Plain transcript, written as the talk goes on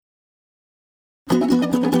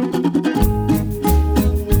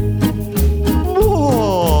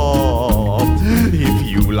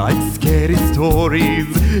like scary stories,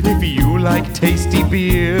 if you like tasty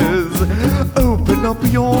beers, open up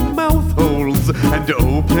your mouth holes and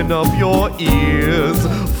open up your ears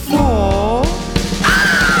for...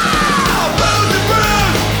 Booze and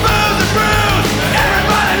Brews! Booze and Brews!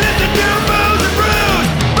 Everybody listen to Booze and Brews!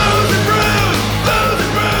 Booze and Brews! Booze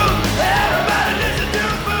and Brews! Everybody listen to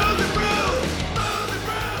Booze and Brews! Booze and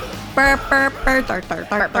Brews!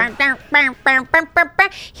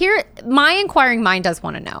 Here, my inquiring mind does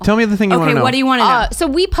want to know. Tell me the thing you want to know. Okay, what do you want to know? So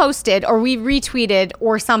we posted or we retweeted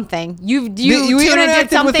or something. You You Tuna did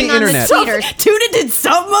interacted with the something on the internet. tweeters. Tuna did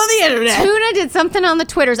something on the internet. Tuna did something on the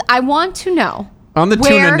twitters. I want to know On the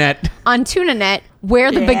where- TunaNet. on TunaNet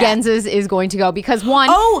where the Yeah. Begenzas is going to go because one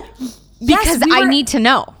Yes, because I need to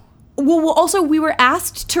know. Well, also, we were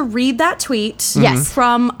asked to read that tweet Yes.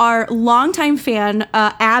 from our longtime fan,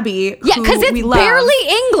 Abby. Yeah, who because it's we love. barely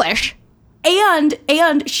English. And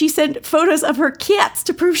she sent photos of her cats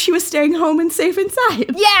to prove she was staying home and safe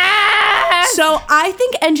inside. Yes. So I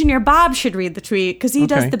think Engineer Bob should read the tweet because he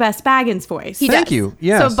does Okay. the best Baggins voice. He Thank does. you.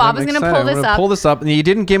 Yes, So Bob I'm is going to excited. pull I'm this gonna up. Pull this up, and you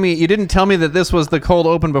didn't tell me that this was the cold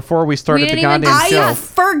open before we started the didn't even- goddamn show. I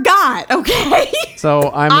forgot, okay?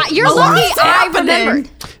 So I'm. You're lucky What's I happening? remembered.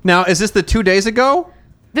 Now, is this the 2 days ago?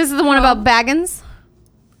 This is the one about Baggins.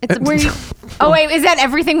 It's where you. Oh wait, is that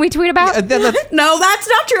everything we tweet about? No, that's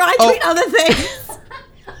not true. I tweet other things.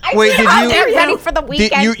 Wait, did How you? dare ready for the Did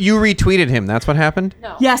weekend? you retweeted him? That's what happened.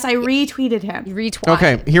 No. Yes, I retweeted him. Retweet.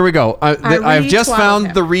 Okay, here we go. I've just retweeted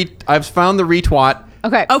found him. I've found the retweet.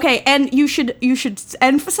 Okay. Okay, and you should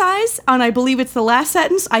emphasize on, I believe it's the last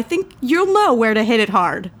sentence. I think you'll know where to hit it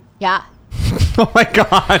hard. Yeah. Oh my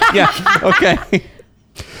god. Yeah. Okay.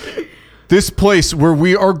 This place where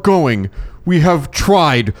we are going, we have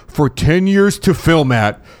tried for 10 years to film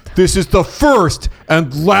at. This is the first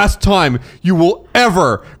and last time they will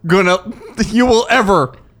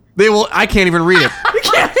I can't even read it.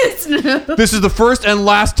 This is the first and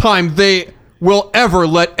last time they will ever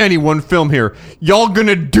let anyone film here. Y'all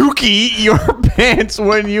gonna dookie your pants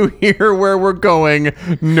when you hear where we're going.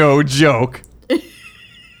 No joke.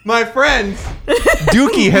 My friends,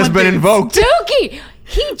 dookie has been invoked. Dookie.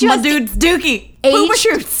 He My just dude's Dookie. Aged- Booba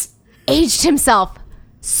shoots. aged himself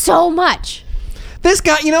so much. This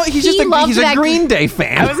guy, he's He loved he's a that Green Day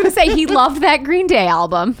fan. I was gonna say he loved that Green Day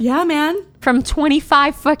album Yeah, man. from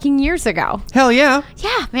 25 fucking years ago. Hell yeah.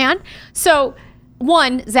 Yeah, man. So,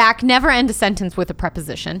 one, Zach, never end a sentence with a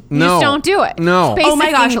preposition. You No. just don't do it. No. It's Oh my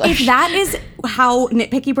basic gosh, English. if that is how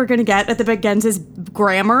nitpicky we're gonna get at the Begenz's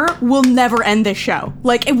grammar, we'll never end this show.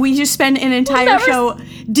 Like, if we just spend an entire never- show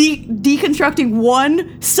deconstructing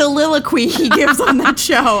one soliloquy he gives on that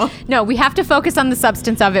show. No, we have to focus on the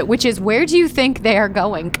substance of it, which is where do you think they are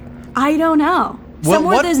going? I don't know. What-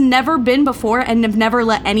 Somewhere what- there's never been before and have never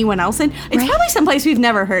let anyone else in. It's Right. probably someplace we've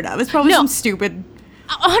never heard of. It's probably No. some stupid...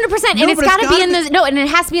 100%. No, And it's but it's got to be gotta in the and it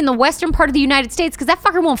has to be in the western part of the United States because that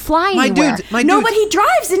fucker won't fly My anywhere. dude, my No, dude. but he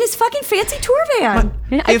drives in his fucking fancy tour van.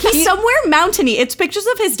 if He's he- somewhere mountainy. It's pictures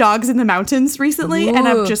of his dogs in the mountains recently, and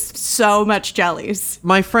Ooh. I'm just so much jellies.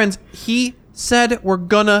 My friends, he said we're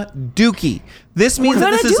gonna dookie. This means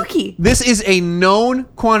that gonna this is dookie. this is a known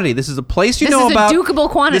quantity. This is a place you This know is a about. dukeable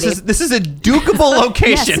quantity. This is a dukeable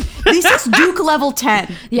location. This is Duke level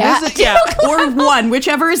 10. Yeah. This is- yeah. Or 1,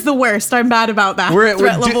 whichever is the worst. I'm bad about that. We're at-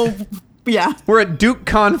 Threat we're level... Yeah. We're at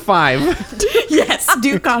DukeCon 5. Yes,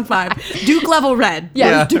 Duke on 5. Duke level red.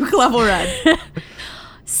 Yeah. Duke level red.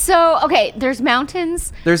 So, okay, there's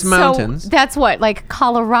mountains. There's So mountains. that's what, like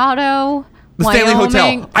Colorado, The Stanley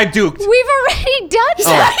Wyoming. Hotel. I duked. We've already done Oh.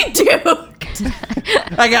 that. I do.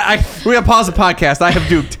 We gotta pause the podcast. I have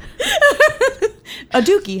duked. A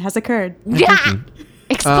dookie has occurred. Yeah.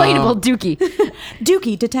 Explainable dookie.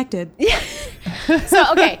 Dookie detected.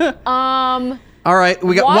 So, okay. All right,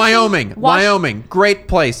 we got Wyoming. Washington- Wyoming, great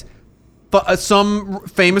place. Some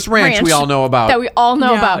famous ranch we all know about. That we all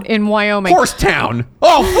know Yeah. about in Wyoming. Horsetown.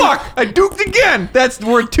 Oh fuck! I duked again.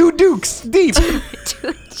 We're 2 dukes deep.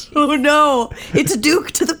 Oh no. It's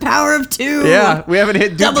Duke to the power of 2. Yeah, we haven't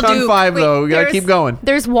hit Double DukeCon Duke. 5 though. We gotta There's- keep going.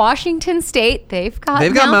 There's Washington State. They've got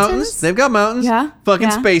mountains. They've got mountains. Yeah, Fucking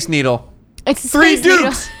yeah. Space Needle. It's a 3 Space Needle.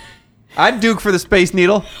 dukes. I'd duke for the Space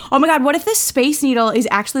Needle. Oh my god, what if this space needle is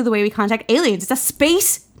actually the way we contact aliens? It's a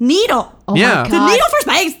space needle. Oh Yeah. my The God. needle for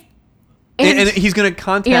space. And he's gonna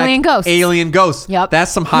contact Alien ghosts. Alien ghosts. Yep.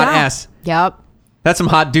 That's some hot Yeah. ass. Yep. That's some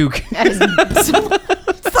hot duke. It's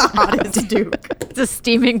the hottest Duke. It's a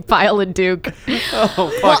steaming pile of Duke. Oh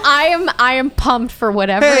fuck. Well, I am pumped for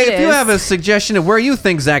whatever Hey, it is. if you have a suggestion of where you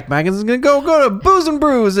think Zach Baggins is gonna go to Booze and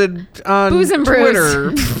Brews on Booze and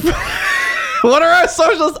Twitter. What are our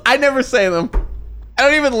socials? I never say them. I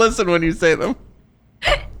don't even listen when you say them.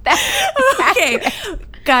 Okay,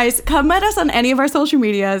 guys, come at us on any of our social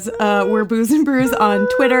medias. We're Booze and Brews on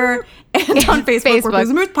Twitter and on Facebook. We're Booze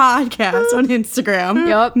and Brews Podcast on Instagram.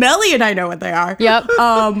 Yep. Melly and I know what they are. Yep.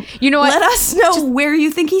 You know what? Let us know where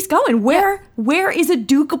you think he's going. Where is a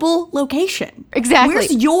dukeable location? Exactly.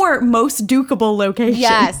 Where's your most dukeable location?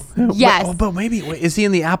 Yes. Yes. But maybe wait, is he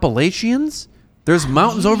in the Appalachians? There's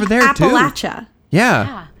mountains over there too. Appalachia.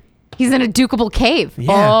 Yeah. He's in a dukeable cave. Yeah.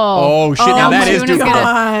 Oh, shit! Now that is Tuna's dukeable.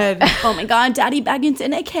 gonna- God. Oh my God, Daddy Baggins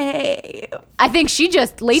in a cave. I think she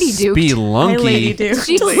just lady duked. I lady Spelunky. duked.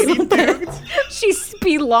 She she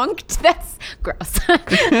spelunked. That's gross.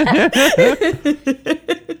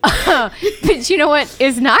 But you know what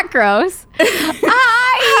is not gross?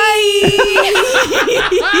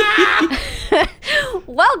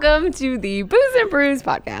 Welcome to the Booze and Brews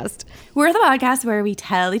podcast. We're the podcast where we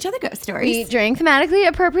tell each other ghost We stories. drink thematically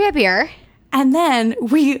appropriate beer. And then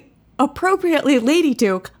we appropriately lady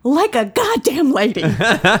duke like a goddamn lady.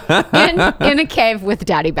 in a cave with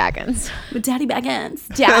Daddy Baggins. With Daddy Baggins.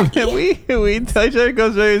 Daddy we tell each other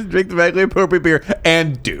goes drink the medically appropriate beer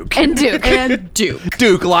and Duke. and Duke. And Duke.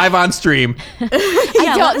 Duke live on stream. Yeah,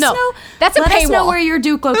 don't let us know. That's a let us know paywall. where your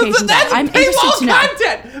Duke locations are. I'm interested to know.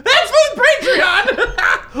 content. That's for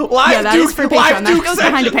Patreon. Live Yeah, that Duke. is for live Patreon. That Duke goes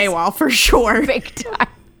behind a sessions. paywall for sure. Big time.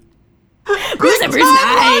 Booze and Brews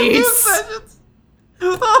Live Duke nice. sessions.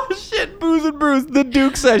 Oh shit, Booze and Brews, the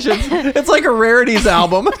Duke sessions. It's like a rarities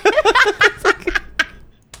album.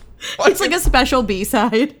 It's like a special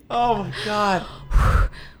B-side. Oh my god.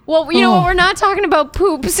 Well, you know what? We're not talking about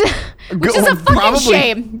poops, which is a fucking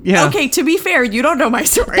shame. Yeah. Okay, to be fair, you don't know my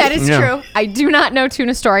story. That is Yeah. true. I do not know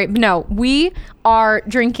Tuna Story. No, we are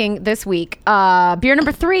drinking this week beer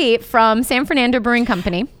number 3 from San Fernando Brewing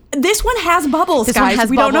Company. This one has bubbles, This one guys. has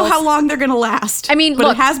we don't know bubbles. how long they're gonna last. I mean, but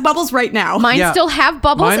look, it has bubbles right now. Mine Yeah. still have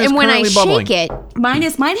bubbles, Mine is and when I currently bubbling. shake it, Mine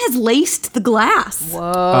has laced the glass.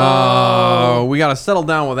 Oh, we gotta settle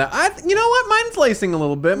down with that. You know what? Mine's lacing a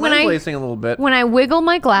little bit. When Mine's I- lacing a little bit. when I wiggle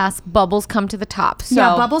my glass, bubbles come to the top. So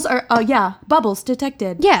Yeah, bubbles are. Bubbles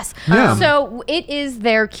detected. Yes. Yeah. So it is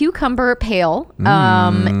their cucumber pale.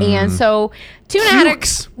 And so Tuna had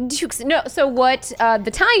a Jukes. No. So what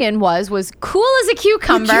the tie-in was cool as a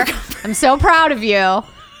cucumber. I'm so proud of you.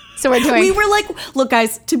 So we're doing. We were like, look,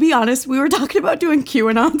 guys. To be honest, we were talking about doing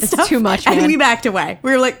QAnon stuff. too much, and man. we backed away.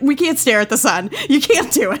 We were like, we can't stare at the sun. You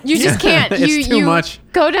can't do it. you just can't. It's too you much.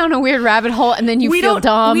 go down a weird rabbit hole and then you we feel don't.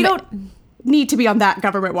 dumb. We don't need to be on that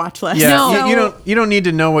government watch list. Yeah, No. you don't need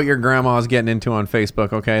to know what your grandma's getting into on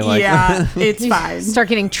Facebook, okay? Like, Yeah, it's fine. Start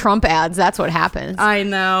getting Trump ads. That's what happens. I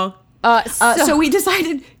know. So So we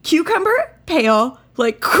decided cucumber pale,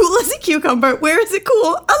 like cool as a cucumber. Where is it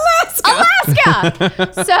cool? Alaska.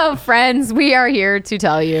 Alaska. So, friends, we are here to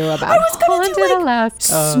tell you about was gonna do, haunted like,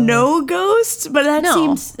 Alaska. Snow ghost, but that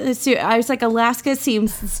No. seems. I was like, Alaska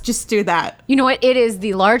seems. Let's just do that. You know what? It is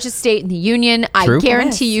the largest state in the union. True. I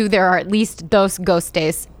guarantee Yes. you there are at least those ghost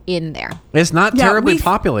days in there. it's not Yeah, terribly we've-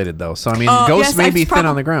 populated though, so I mean, Yes, ghosts may that's be thin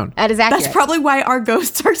on the ground. That is accurate. That's probably why our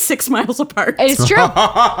ghosts are 6 miles apart. It is true.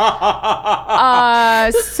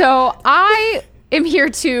 So I am here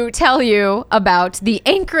to tell you about the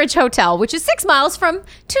Anchorage Hotel, which is 6 miles from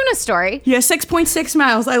Tuna Story. Yeah, 6.6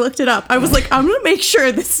 miles. I looked it up. I was like, I'm gonna make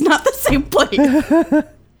sure this is not the same place.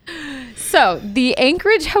 So the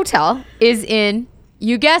Anchorage Hotel is in,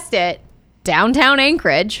 you guessed it, downtown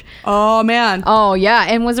Anchorage. Oh man. Oh yeah,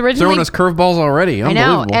 and was originally Throwing us curveballs already. I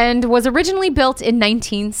know, Unbelievable. and was originally built in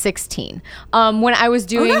 1916. When I was Oh,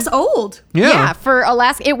 doing that's old. yeah, for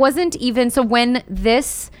Alaska, it wasn't even so when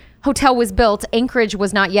this hotel was built, Anchorage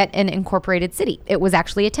was not yet an incorporated city. It was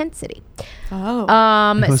actually a tent city. Oh.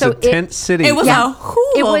 it was so a tent city. It was yeah. a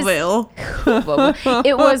Hooverville.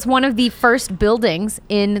 It was one of the first buildings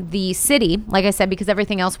in the city, like I said, because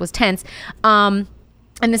everything else was tents.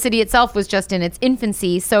 And the city itself was just in its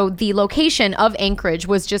infancy. So the location of Anchorage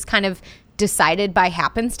was just kind of decided by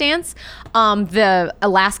happenstance. The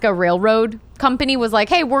Alaska Railroad Company was like,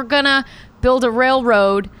 hey, we're going to build a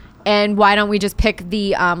railroad. And why don't we just pick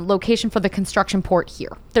the location for the construction port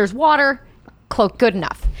here? There's water. Good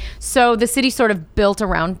enough. So the city sort of built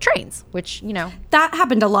around trains, which, you know. That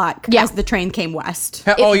happened a lot Yeah. as the train came west.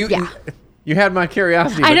 You had my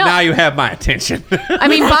curiosity, I but know. now you have my attention. I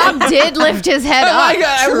mean, Bob did lift his head up.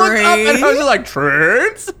 I looked up and I was just like,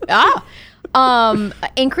 trains?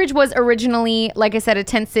 Anchorage was originally, like I said, a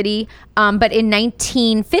tent city, but in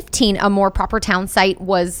 1915, a more proper town site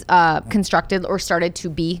was constructed or started to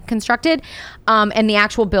be constructed, and the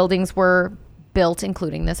actual buildings were built,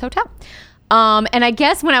 including this hotel. And I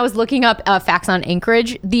guess when I was looking up facts on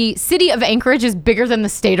Anchorage, the city of Anchorage is bigger than the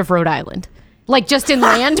state of Rhode Island. Like just in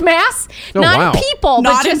land mass, Oh, not wow. in people,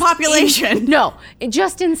 Not but in just population. no,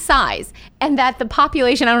 just in size. And that the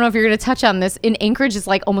population, I don't know if you're going to touch on this, in Anchorage is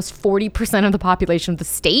like almost 40% of the population of the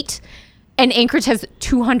state. And Anchorage has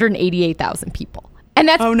 288,000 people. And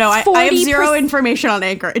that's Oh no, I have 40%. zero information on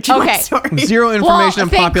Anchorage. I'm Okay. sorry. Zero information on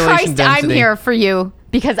thank population Christ density. I'm here for you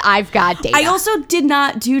because I've got data. I also did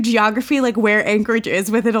not do geography, like where Anchorage is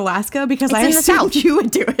within Alaska, because I in the assumed south. you would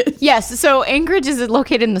do it. Yes, so Anchorage is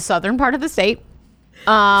located in the southern part of the state.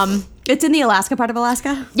 It's in the Alaska part of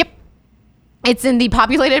Alaska. Yep. It's in the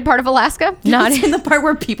populated part of Alaska. Not It's in the part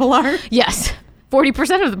where people are. Yes.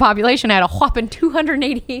 40% of the population had a whopping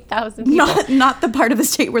 288,000 people. Not the part of the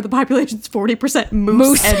state where the population's 40% moose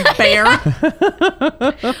Moose. and bear.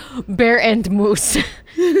 Bear and moose.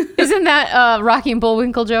 Isn't that a Rocky and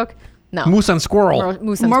Bullwinkle joke? No. Moose and squirrel.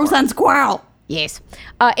 Moose and Moose squirrel. and squirrel. Yes.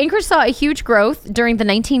 Anchorage saw a huge growth during the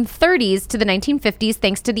 1930s to the 1950s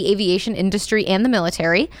thanks to the aviation industry and the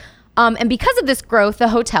military. And because of this growth, the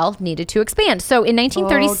hotel needed to expand. So in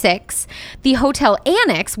 1936, the Hotel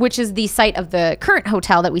Annex, which is the site of the current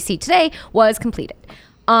hotel that we see today, was completed.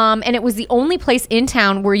 And it was the only place in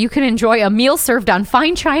town where you could enjoy a meal served on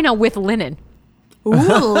fine china with linen. Ooh,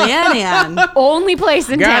 Lanian. Only place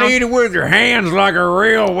in Gotta town. eat it with your hands like a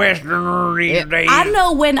real Westerner these days. I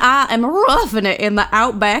know when I am roughing it in the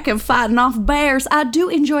outback and fighting off bears, I do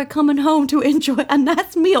enjoy coming home to enjoy a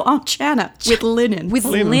nice meal on china with linen. With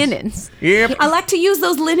linens. Yep, I like to use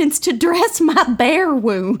those linens to dress my bear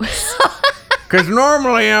wounds. because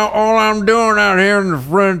normally all I'm doing out here in the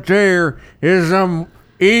frontier is I'm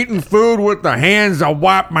eating food with the hands I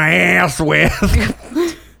wipe my ass with.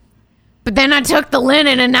 But then I took the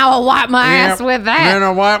linen and now I wipe my ass Yep. with Then that.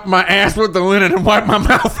 I wipe my ass with the linen and wipe my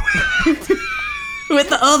mouth. With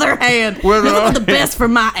the other hand. With the Look other the best for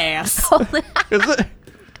my ass.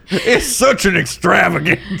 It's such an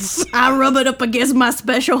extravagance. I rub it up against my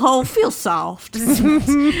special hole, feel soft.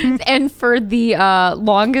 And for the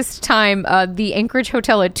longest time, the Anchorage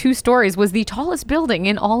Hotel at 2 stories was the tallest building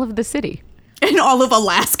in all of the city. In all of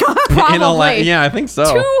Alaska. Probably. Yeah, I think so.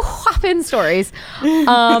 2 whopping stories.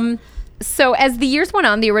 So as the years went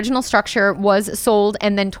on, the original structure was sold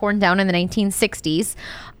and then torn down in the 1960s.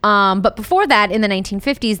 But before that, in the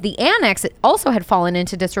 1950s, the annex also had fallen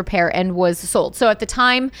into disrepair and was sold. So at the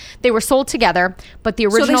time, they were sold together, but the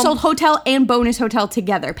So original... they sold hotel and bonus hotel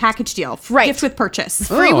together, package deal, Right. gift with purchase.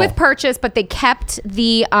 free Oh. with purchase, but they kept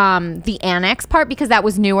the annex part because that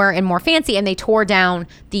was newer and more fancy, and they tore down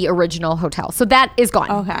the original hotel. So that is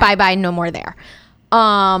gone. Okay. Bye, no more there.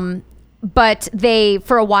 But they,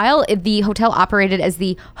 for a while, the hotel operated as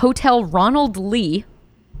the Hotel Ronald Lee.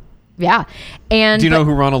 Yeah. And Do you know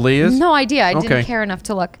who Ronald Lee is? No idea. I Okay. didn't care enough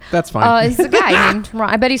to look. That's fine. He's a guy named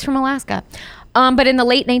I bet he's from Alaska. But in the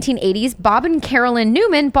late 1980s, Bob and Carolyn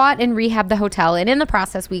Newman bought and rehabbed the hotel. And in the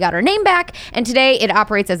process, we got our name back. And today it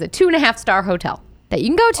operates as a 2.5-star hotel that you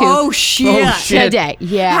can go to Oh, shit. Oh, shit. today.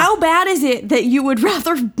 Yeah. How bad is it that you would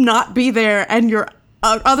rather not be there and your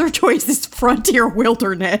other choice is Frontier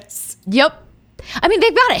Wilderness? Yep. I mean,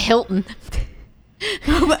 they've got a Hilton.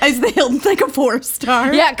 Is the Hilton like a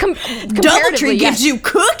 4-star? Yeah. Doubletree Comparatively, gives yes. you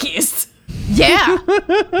cookies. Yeah.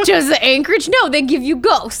 Just the Anchorage? No, they give you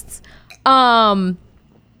ghosts. Yeah,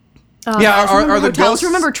 are the hotels? ghosts?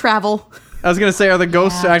 Remember travel. I was gonna say, are the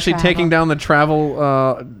ghosts Yeah, actually travel. taking down the travel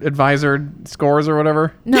advisor scores or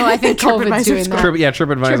whatever? No, I think COVID's TripAdvisor doing that.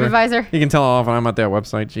 TripAdvisor. TripAdvisor. You can tell how often I'm at that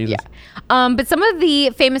website. Jesus. But some of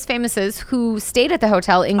the famouses who stayed at the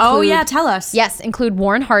hotel include... Oh, yeah, tell us. Yes, include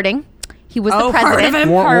Warren Harding. He was Oh, the heard president. of him.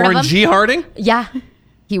 Heard of Warren him. G. Harding? Yeah.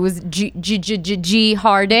 He was G.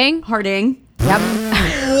 Harding. Harding. Yep.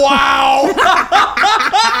 Wow!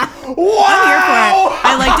 I'm here for it.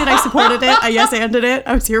 I liked it. I supported it. I yes-anded it.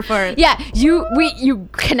 I was here for it. Yeah, you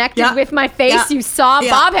connected Yeah. with my face. Yeah. You saw.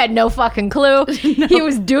 Yeah. Bob had no fucking clue. He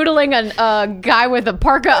was doodling a guy with a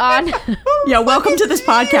parka on. Yeah, welcome to this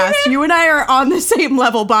podcast. You and I are on the same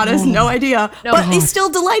level. Bob has no idea, but he's still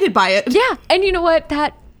delighted by it. Yeah, and you know what?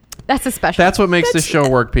 That's a special. That's what makes this show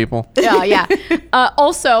work, people. Yeah.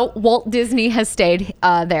 Also, Walt Disney has stayed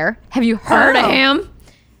there. Have you heard of him?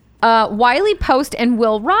 Wiley Post and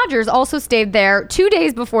Will Rogers also stayed there 2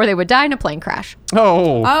 days before they would die in a plane crash.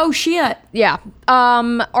 Oh. Oh, shit. Yeah.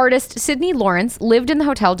 Artist Sidney Lawrence lived in the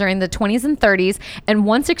hotel during the 20s and 30s and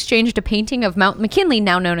once exchanged a painting of Mount McKinley,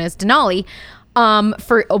 now known as Denali,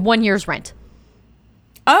 for a 1 year's rent.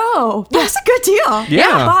 Oh, that's a good deal.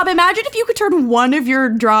 Yeah. Bob, imagine if you could turn one of your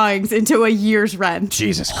drawings into a year's rent.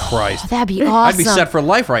 Jesus Christ. That'd be awesome. I'd be set for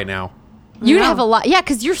life right now. You'd Yeah. have a lot. Yeah,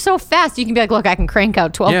 because you're so fast. You can be like, look, I can crank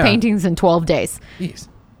out 12 Yeah. paintings in 12 days. Jeez.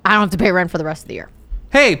 I don't have to pay rent for the rest of the year.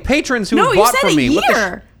 Hey, patrons who No, you bought said from a me. What the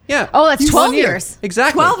year. Yeah. Oh, that's 12 1 year. years.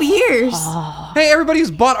 Exactly. 12 years. Hey,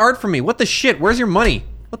 everybody's bought art from me. What the shit? Where's your money?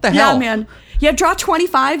 What the hell? Yeah, man. Yeah, draw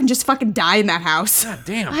 25 and just fucking die in that house. God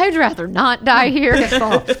damn. I'd rather not die here.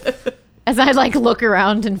 As I like look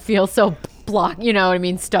around and feel so blocked, you know what I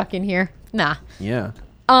mean, stuck in here. Nah. Yeah.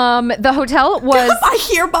 The hotel was I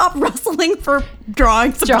hear Bob rustling for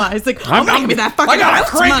drawing supplies. Like, I'm not gonna be that fucking I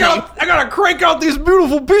gotta money. crank out these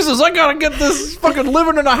beautiful pieces. I gotta get this fucking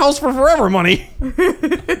living in a house for forever money.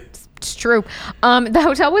 It's true. The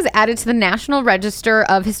hotel was added to the National Register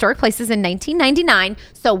of Historic Places in 1999,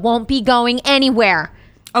 so won't be going anywhere.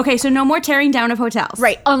 Okay, so no more tearing down of hotels.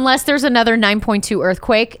 Right, unless there's another 9.2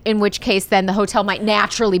 earthquake, in which case then the hotel might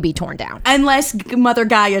naturally be torn down. Unless Mother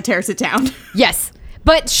Gaia tears it down. Yes.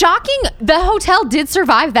 But shocking, the hotel did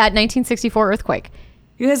survive that 1964 earthquake.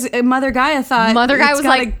 Because Mother Gaia thought Mother Gaia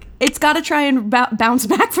was it's got to try and bounce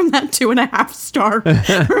back from that 2.5 star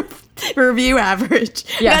review average.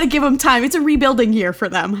 Yeah. I got to give them time. It's a rebuilding year for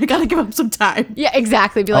them. I got to give them some time. Yeah,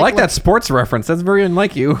 exactly. Be I like look- that sports reference. That's very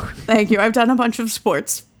unlike you. Thank you. I've done a bunch of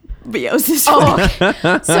sports videos this Oh, week.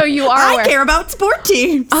 okay. So you are I aware. care about sport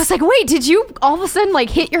teams. I was like, wait, did you all of a sudden like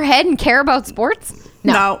hit your head and care about sports?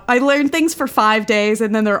 No, I learned things for 5 days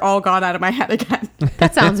and then they're all gone out of my head again.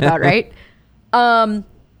 That sounds about right.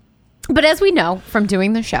 But as we know from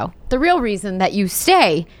doing the show, the real reason that you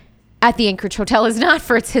stay at the Anchorage Hotel is not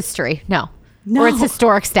for its history, no. No. Or its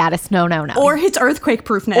historic status, no. Or its earthquake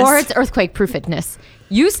proofness. Or its earthquake proofness.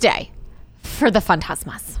 You stay for the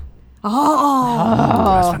Fantasmas.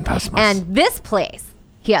 And this place,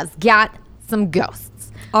 he has got some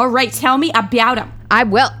ghosts. All right, tell me about them. I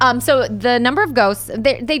will. So the number of ghosts,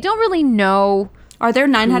 they don't really know. Are there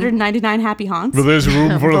 999 happy haunts? But there's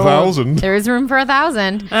room for 1,000. There is room for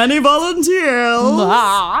 1,000. Any volunteers?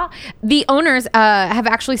 The owners have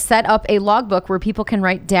actually set up a logbook where people can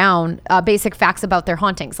write down basic facts about their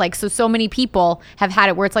hauntings. Like, so many people have had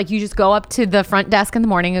it where it's like you just go up to the front desk in the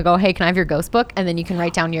morning and go, hey, can I have your ghost book? And then you can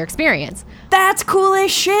write down your experience. That's cool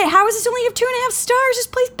as shit. How is this only have 2.5 stars? This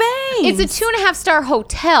place bangs. It's a 2.5 star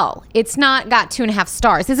hotel. It's not got 2.5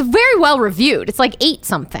 stars. It's very well reviewed. It's like 8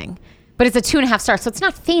 something. But it's a 2.5 stars, so it's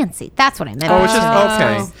not fancy. That's what I meant. Oh, it's just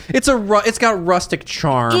okay. It's got rustic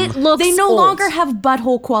charm. It looks They no old. longer have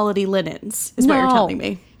butthole quality linens, is what you're telling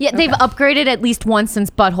me. Yeah, they've upgraded at least once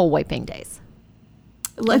since butthole wiping days.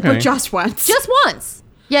 But just once. Just once.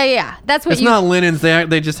 Yeah. That's what It's not linens.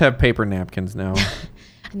 They just have paper napkins now.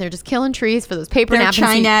 And they're just killing trees for those paper They're napkins.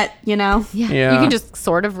 Chinette, you know? Yeah. You can just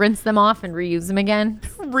sort of rinse them off and reuse them again.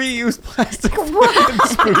 Reuse plastic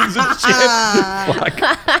spoons and shit.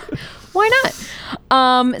 Fuck. Why not?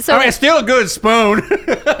 So I mean, it's still a good spoon.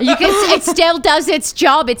 you can. It still does its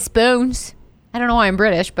job. It spoons. I don't know why I'm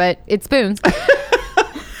British, but it spoons. Look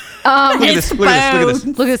at this. Look at this.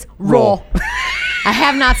 Look at this roll. I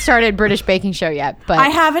have not started British baking show yet, but I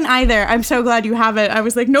haven't either. I'm so glad you haven't. I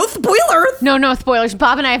was like, no spoilers. no spoilers.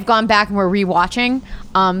 Bob and I have gone back and we're rewatching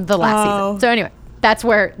the last season. So anyway, that's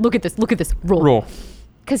where look at this roll.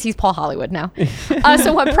 Because he's Paul Hollywood now.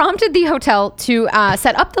 So what prompted the hotel to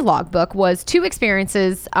set up the logbook was 2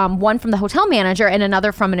 experiences, one from the hotel manager and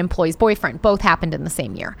another from an employee's boyfriend. Both happened in the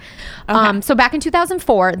same year. So back in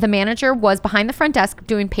 2004, the manager was behind the front desk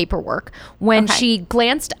doing paperwork when she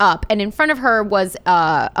glanced up, and in front of her was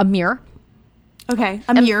a mirror. Okay,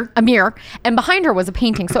 a mirror. A mirror. And behind her was a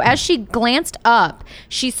painting. So as she glanced up,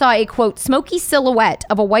 she saw a, quote, smoky silhouette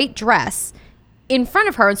of a white dress in front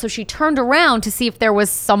of her, and so she turned around to see if there was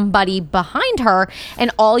somebody behind her,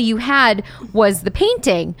 and all you had was the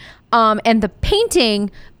painting. And the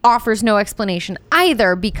painting offers no explanation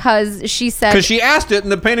either, because she said, Because she asked it,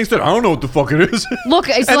 and the painting said, I don't know what the fuck it is. look,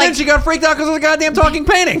 it's and like, then she got freaked out because of the goddamn talking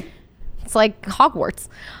painting. it's like Hogwarts.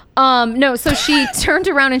 No, so she turned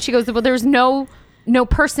around and she goes, well, there's no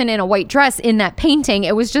person in a white dress in that painting.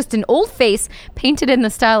 It was just an old face painted in the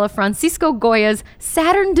style of Francisco Goya's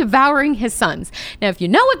Saturn Devouring His Sons. Now, if you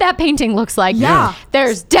know what that painting looks like,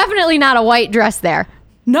 there's definitely not a white dress there.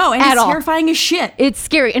 No, and At it's all. terrifying as shit. It's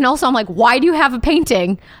scary. And also, I'm like, why do you have a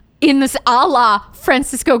painting in this a la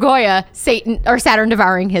Francisco Goya, Satan or Saturn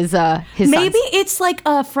Devouring his Maybe sons? it's like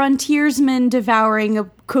a frontiersman devouring a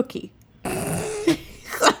cookie.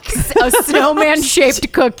 A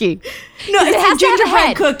snowman-shaped cookie. No, It has it's a to have a gingerbread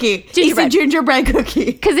head. cookie. It's a Gingerbread. gingerbread cookie.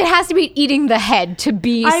 Because it has to be eating the head to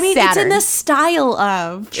be I mean, Saturn. it's in the style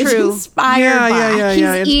of. It's True. inspired by.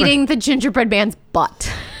 He's eating the gingerbread man's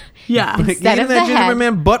butt. Yeah. Instead Eating of that the gingerbread head.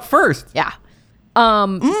 man butt first. Yeah.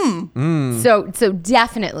 So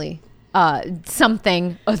definitely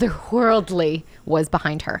something otherworldly was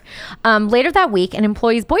behind her. Later that week, an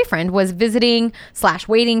employee's boyfriend was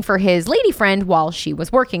visiting/waiting for his lady friend while she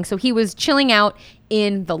was working. So he was chilling out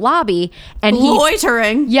in the lobby and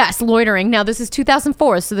Loitering. Yes, loitering. Now this is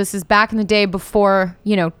 2004, so this is back in the day before,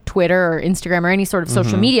 Twitter or Instagram or any sort of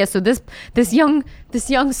social media. So this young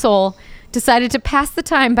soul decided to pass the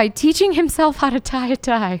time by teaching himself how to tie a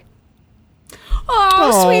tie.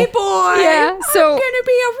 Oh, sweet boy. Yeah, so- I'm gonna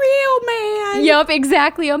be a real man. Yup,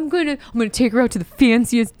 exactly. I'm gonna take her out to the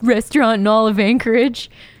fanciest restaurant in all of Anchorage.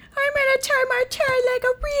 I'm gonna tie my tie like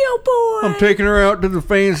a real boy. I'm taking her out to the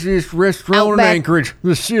fanciest restaurant in Outback. Anchorage,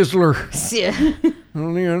 the Sizzler.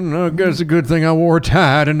 Well, yeah, I guess it's a good thing I wore a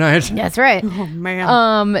tie tonight. That's right. Oh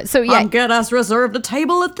man. So yeah, I'm get us reserved a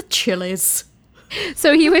table at the Chili's.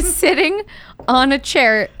 so he was sitting on a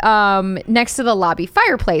chair next to the lobby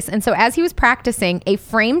fireplace, and so as he was practicing, a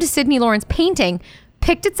framed Sidney Lawrence painting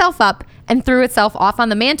picked itself up and threw itself off on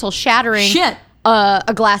the mantle, shattering Shit.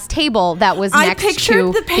 A glass table that was I next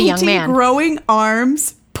pictured to the young painting man. growing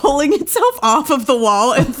arms, pulling itself off of the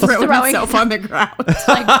wall and throwing itself on the ground.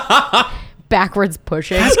 Backwards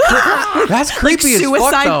pushing. That's creepy as fuck,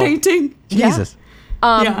 Suicide though. painting. Jesus.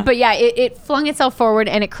 Yeah. But yeah, it flung itself forward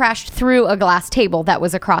and it crashed through a glass table that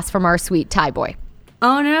was across from our sweet tie boy.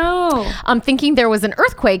 Oh no. Thinking there was an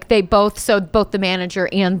earthquake, they both the manager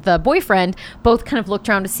and the boyfriend both kind of looked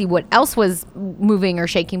around to see what else was moving or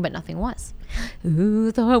shaking, but nothing was.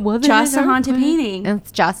 Ooh, thought it wasn't Just an a haunted earthquake. painting.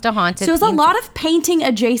 It's just a haunted. So it's a painting. lot of painting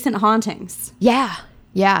adjacent hauntings. Yeah.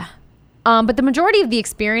 But the majority of the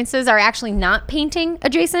experiences are actually not painting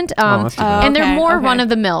adjacent. that's too bad. And they're Okay, more okay. run of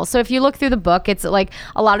the mill. So if you look through the book, it's like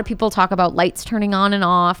a lot of people talk about lights turning on and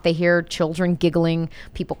off. They hear children giggling,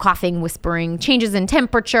 people coughing, whispering, changes in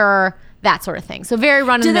temperature, that sort of thing. So very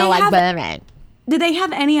run of the Do they mill, like have- blah, blah. Did they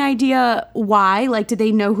have any idea why? Like, did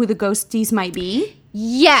they know who the ghosties might be?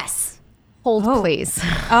 Yes. Hold, please.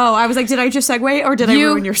 Oh, I was like, did I just segue or did I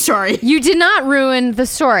ruin your story? You did not ruin the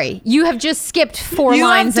story. You have just skipped four You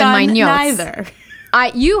lines have in my done notes.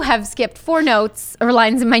 neither. You have skipped 4 notes or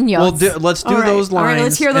lines in my Well, notes. let's do All right. those All lines, right,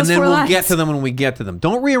 let's hear those and then 4 we'll lines. get to them when we get to them.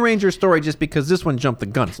 Don't rearrange your story just because this one jumped the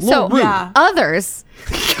gun. It's a So little rude. Yeah. others.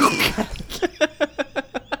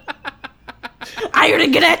 I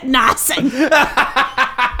regret nothing.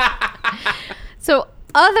 So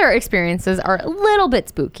other experiences are a little bit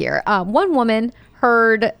spookier. One woman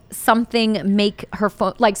heard something make her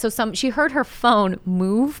phone she heard her phone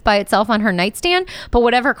move by itself on her nightstand, but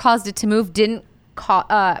whatever caused it to move didn't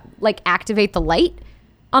activate the light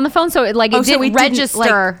on the phone, so it didn't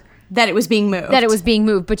register that it was being moved. that it was being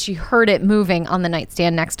moved, but she heard it moving on the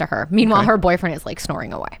nightstand next to her. Meanwhile, her boyfriend is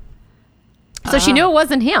snoring away. So she knew it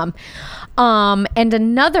wasn't him. And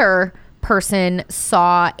another person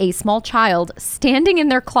saw a small child standing in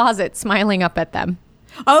their closet smiling up at them.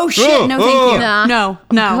 Oh shit! No, thank you. Nah. No,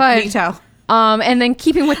 Good. veto. And then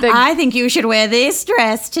keeping with the I think you should wear this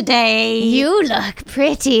dress today. you look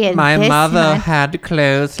pretty in My this mother one. had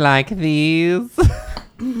clothes like these.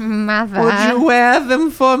 Mother. Would you wear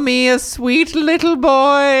them for me, a sweet little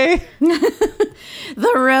boy?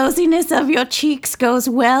 The rosiness of your cheeks goes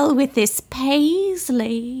well with this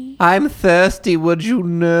paisley. I'm thirsty. Would you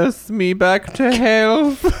nurse me back to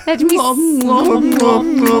health? Let me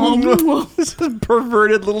This is a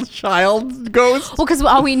perverted little child ghost. Well, because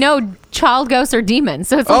we know child ghosts are demons,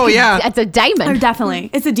 so it's Oh, yeah. it's a demon. Oh,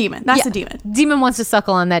 definitely. It's a demon. That's Yeah. a demon. Demon wants to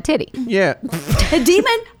suckle on that titty. Yeah. A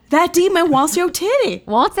demon. That demon wants your titty.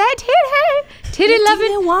 Wants that titty? Titty loving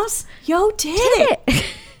Demon wants your titty.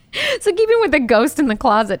 So keeping with the ghost in the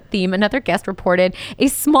closet theme, another guest reported a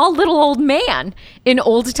small little old man in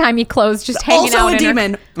old-timey clothes just hanging Also out a in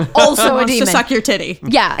demon. Also a wants demon. to suck your titty.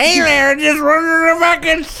 Yeah. Hey there, just wondering if I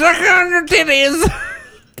can suck on your titties.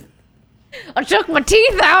 I took my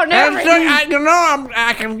teeth out and everything.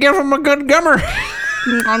 I can give him a good gummer.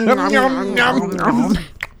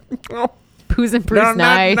 Booze and Bruce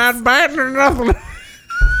nice. Not bad or nothing.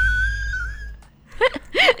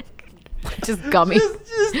 Just gummy.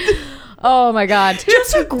 Oh my god.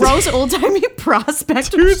 Just a gross old-timey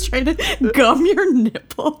prospect who's trying to gum your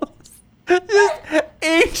nipples.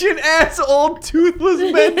 Ancient ass old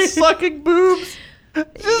toothless men sucking boobs.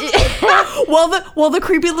 While the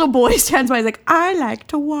creepy little boy stands by, he's like, I like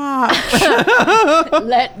to watch.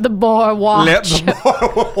 Let the boy watch. Let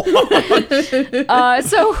the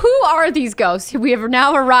So who are these ghosts? We have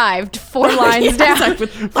now arrived 4 lines Yes, down. I would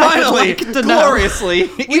Finally, like to know. gloriously,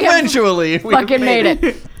 eventually, we Fucking made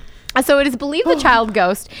it. So it is believed the child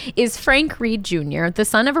ghost is Frank Reed Jr., the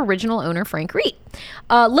son of original owner Frank Reed.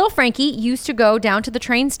 Little Frankie used to go down to the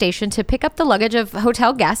train station to pick up the luggage of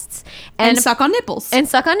hotel guests And suck on nipples.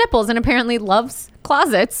 and apparently loves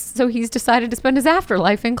closets, so he's decided to spend his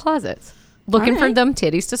afterlife in closets, looking for Alright. them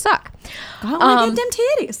titties to suck. I want to get them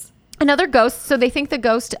titties. Another ghost, so they think the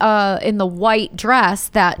ghost in the white dress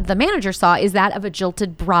that the manager saw is that of a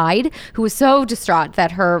jilted bride who was so distraught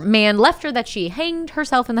that her man left her that she hanged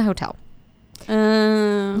herself in the hotel.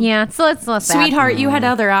 Yeah, so it's less sad. Sweetheart, you had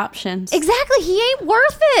other options. Exactly, he ain't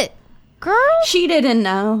worth it, girl. She didn't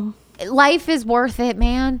know. Life is worth it,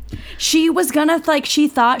 man. She was gonna, she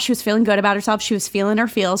thought she was feeling good about herself. She was feeling her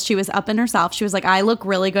feels. She was up in herself. She was like, I look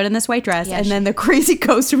really good in this white dress. Yeah, and then the crazy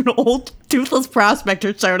ghost of an old toothless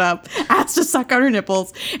prospector showed up, asked to suck on her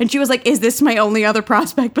nipples. And she was like, is this my only other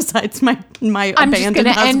prospect besides my I'm just abandoned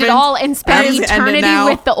gonna husband? end it all and spend Please end it eternity now.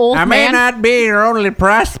 with the old I may man. not be your only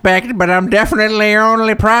prospect, but I'm definitely your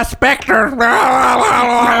only prospector.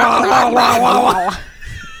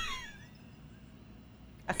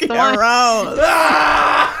 The one.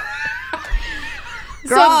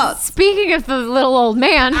 So Gross. speaking of the little old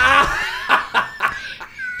man,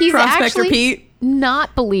 he's Prospector actually Pete.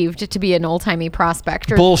 not believed to be an old-timey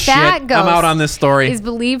prospector. Bullshit. That I'm ghost out on this story. is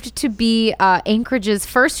believed to be Anchorage's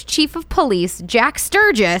first chief of police, Jack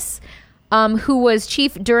Sturgis, who was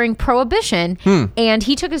chief during Prohibition, and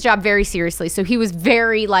he took his job very seriously. So he was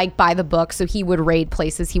very by the book. So he would raid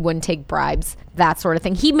places, he wouldn't take bribes, that sort of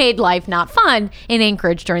thing. He made life not fun in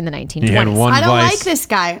Anchorage during the 1920s. He had one I don't vice. like this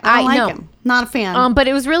guy. I don't I know. like him. Not a fan. But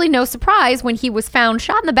it was really no surprise when he was found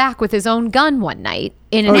shot in the back with his own gun one night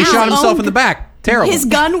in an Oh, he alley shot himself Oh, in the back. Terrible. His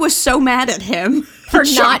gun was so mad at him for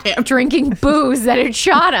shot not him. drinking booze that it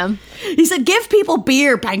shot him. He said, give people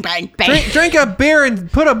beer. Bang, bang, bang. Drink a beer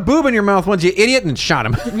and put a boob in your mouth once, you idiot, and shot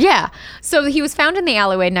him. Yeah. So he was found in the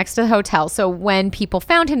alleyway next to the hotel. So when people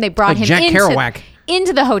found him, they brought him Jack Kerouac.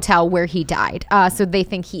 into the hotel where he died. So they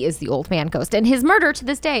think he is the old man ghost. And his murder to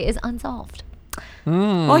this day is unsolved.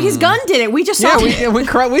 Well, his gun did it. We just Yeah, solved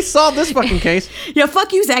it. we solved this fucking case. Yeah,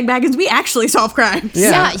 fuck you, Zag Baggins. We actually solve crimes.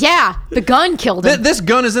 Yeah. Yeah. The gun killed him. This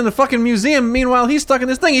gun is in the fucking museum. Meanwhile, he's stuck in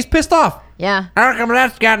this thing. He's pissed off. Yeah. How come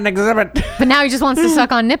that's got an exhibit? But now he just wants to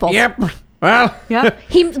suck on nipples. Yep. Well, Yep.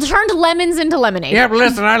 He turned lemons into lemonade. yep,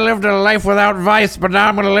 listen, I lived a life without vice, but now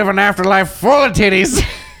I'm going to live an afterlife full of titties.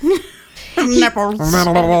 Nipples.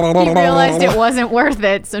 He realized it wasn't worth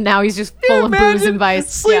it, so now he's just full of booze and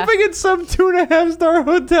vice. Sleeping in some 2.5-star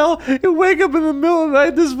hotel, you wake up in the middle of the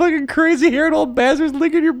night, this fucking crazy-haired old bastard's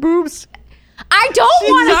licking your boobs. I don't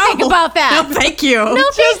want to think about that. No, thank you. No,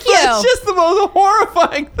 thank you. It's just the most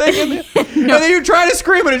horrifying thing. And then you try to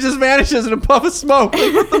scream and it just vanishes in a puff of smoke.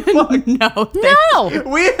 Like, what the fuck? No. No.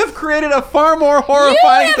 We have created a far more You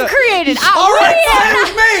horrifying have thing. created. All right, we fine, have- it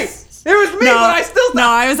was me. It was me, No, but I still no,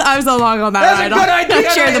 I was along on that That's ride. a good idea.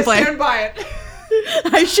 I share and the I stand blame. by it.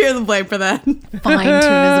 I share the blame for that. Fine tunism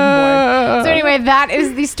board. So anyway, that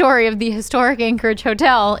is the story of the historic Anchorage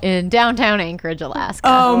Hotel in downtown Anchorage, Alaska.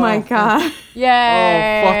 Oh my god.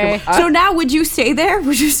 Yay. fuck 'em. So now, would you stay there?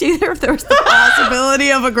 Would you stay there if there was the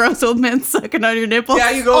possibility of a gross old man sucking on your nipples? Yeah,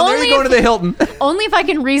 you go there. Only You go if- to the Hilton. Only if I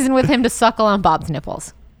can reason with him to suckle on Bob's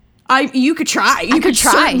nipples. You could try. You could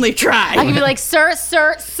try. certainly try. I can be like, sir.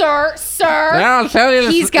 Well, I'll tell you,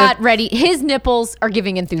 He's got ready. His nipples are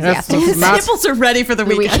giving enthusiastic. That's His not- nipples are ready for the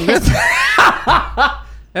weekend.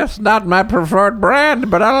 That's not my preferred brand,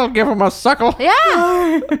 but I'll give him a suckle.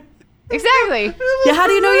 Yeah. Exactly. Yeah, how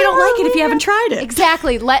do you know you don't like it if you haven't tried it?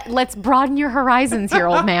 Exactly. Let's broaden your horizons here,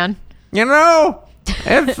 old man. You know,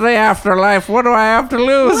 it's the afterlife. What do I have to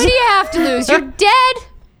lose? What do you have to lose? You're dead.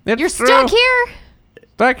 It's You're true. stuck here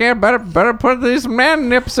Stuck here. Better put these man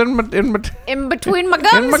nips in in between my my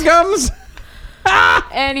gums. gums.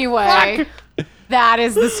 Anyway, that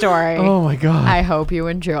is the story. Oh my god. I hope you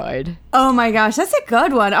enjoyed. Oh my gosh, that's a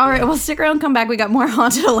good one. All right, well, stick around, come back. We got more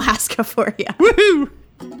Haunted Alaska for you. Woohoo!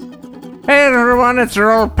 Hey everyone, it's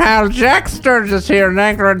your old pal Jack Sturgis here in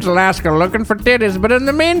Anchorage, Alaska, looking for titties. But in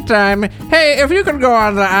the meantime, hey, if you could go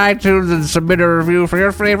on to iTunes and submit a review for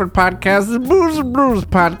your favorite podcast, the Booze and Brews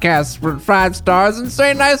podcast, for 5 stars and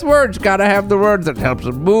say nice words. Gotta have the words that helps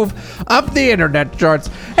it move up the internet charts.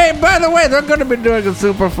 Hey, by the way, they're gonna be doing a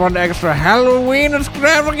super fun extra Halloween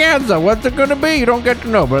extravaganza. What's it gonna be? You don't get to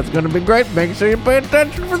know, but it's gonna be great. Make sure you pay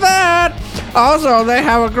attention for that. Also, they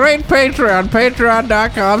have a great Patreon,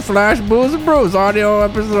 patreon.com/Booze and Brews. Audio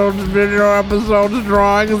episodes, video episodes,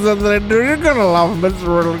 drawings, and they do. You're gonna love them. It's a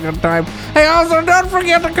really good time. Hey, also, don't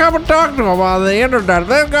forget to come and talk to them on the internet.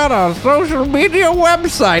 They've got a social media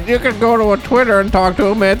website. You can go to a Twitter and talk to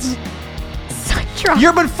them. It's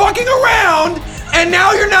You've been fucking around And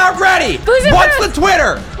now you're not ready. Booze and What's Bruce. the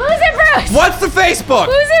Twitter? Booze and Bruce. What's the Facebook?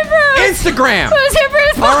 Booze and Bruce. Instagram. Booze and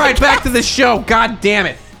Bruce. All right, back to the show. God damn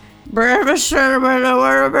it. That's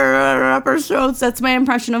my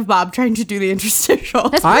impression of Bob trying to do the interstitial.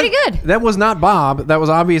 That's pretty good. That was not Bob. That was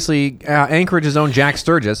obviously Anchorage's own Jack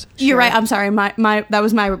Sturgis. You're right. I'm sorry. That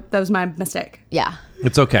was my mistake. Yeah.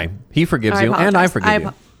 It's okay. He forgives you, apologize. and I forgive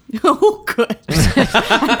you. Oh, good.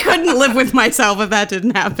 I couldn't live with myself if that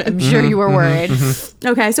didn't happen. I'm sure you were worried.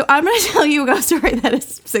 Okay, so I'm going to tell you a ghost story that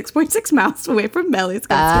is 6.6 miles away from Melly's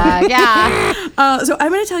ghost story. Yeah. So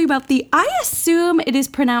I'm going to tell you about I assume it is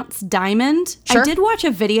pronounced diamond. Sure. I did watch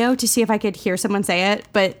a video to see if I could hear someone say it,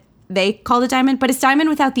 but they called it diamond, but it's diamond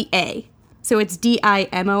without the A. So it's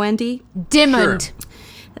D-I-M-O-N-D. Diamond.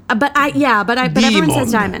 But everyone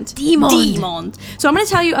says diamond. Demond. So I'm going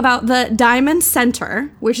to tell you about the Diamond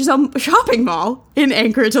Center, which is a shopping mall in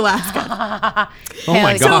Anchorage, Alaska. Oh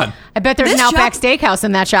my God. I bet there's an This Outback shop- Steakhouse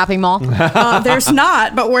in that shopping mall. There's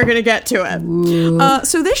not, but we're going to get to it.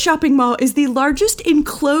 So this shopping mall is the largest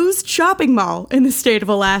enclosed shopping mall in the state of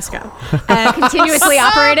Alaska. Continuously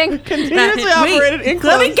operating. Let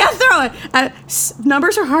me get through it.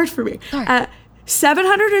 Numbers are hard for me.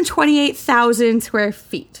 728,000 square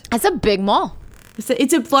feet. That's a big mall. It's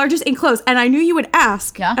the largest enclosed, and I knew you would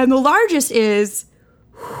ask. Yeah. And the largest is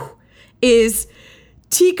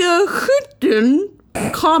Tikahutun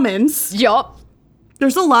Commons. Yup.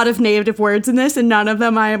 There's a lot of native words in this, and none of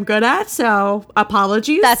them I am good at, so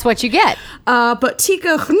apologies. That's what you get. But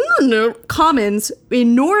Tikahutun Commons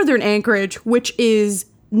in northern Anchorage, which is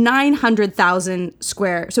 900,000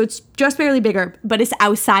 square. So it's just barely bigger, but it's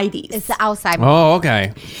outsidees. It's the outside mall. Oh,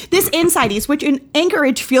 okay. This insidees, which in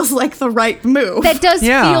Anchorage feels like the right move. That does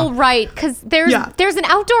Yeah. feel right because there's Yeah. an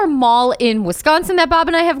outdoor mall in Wisconsin that Bob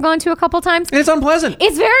and I have gone to a couple times. It's unpleasant.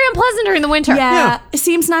 It's very unpleasant during the winter. Yeah, it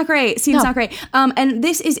seems not great. No. Not great. And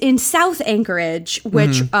this is in South Anchorage,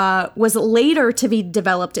 which was later to be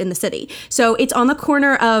developed in the city. So it's on the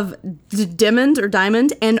corner of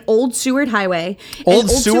Diamond and Old Seward Highway. And Old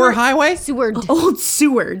Sewer Highway? Seward. Old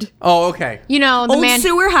Seward. Oh, okay. You know, the Old man.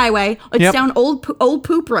 Sewer Highway. It's Yep. down Old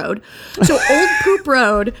Poop Road. So Old Poop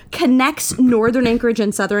Road connects northern Anchorage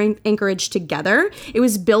and southern Anchorage together. It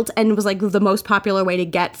was built and was like the most popular way to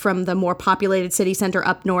get from the more populated city center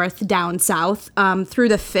up north down south through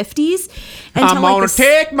the 50s. I'm gonna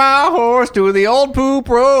take my horse to the old poop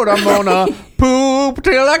road. I'm gonna poop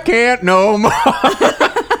till I can't no more.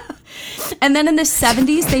 And then in the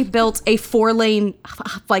 70s, they built a 4-lane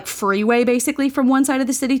like freeway basically from one side of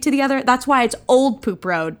the city to the other. That's why it's Old Poop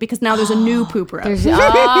Road, because now there's a new Poop Road.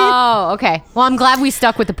 Oh, okay. Well, I'm glad we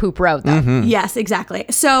stuck with the poop road though. Yes, exactly.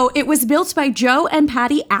 So it was built by Joe and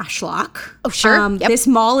Patty Ashlock. Oh, sure. Yep. This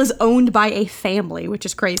mall is owned by a family, which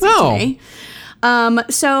is crazy Oh. to me.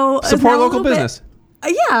 So Support now a local little bit- business.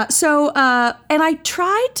 Yeah. So, and I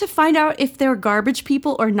tried to find out if they're garbage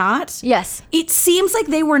people or not. Yes. It seems like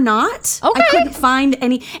they were not. Okay. I couldn't find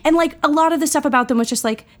any. And like a lot of the stuff about them was just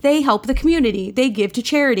like, they help the community, they give to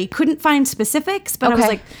charity. Couldn't find specifics, but I was Okay.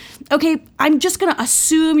 like, okay, I'm just going to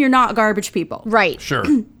assume you're not garbage people. Right. Sure.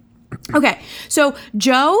 Okay. So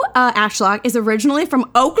Joe Ashlock is originally from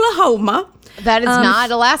Oklahoma. That is not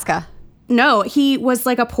Alaska. No, he was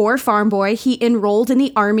like a poor farm boy. He enrolled in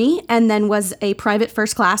the Army and then was a private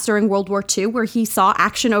first class during World War II, where he saw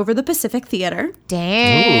action over the Pacific Theater.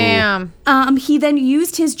 Damn. He then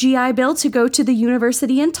used his GI Bill to go to the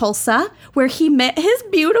university in Tulsa, where he met his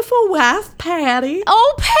beautiful wife, Patty.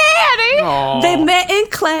 Oh, Patty. They met in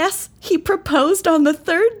class. He proposed on the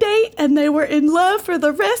third date, and they were in love for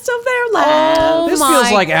the rest of their lives. Oh, This my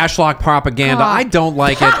feels like Ashlock propaganda. God. I don't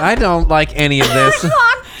like it. I don't like any of this.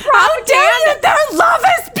 How dare you? Their love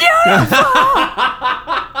is beautiful.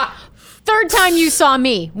 Third time you saw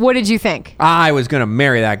me, what did you think? I was going to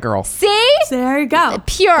marry that girl. See? There you go.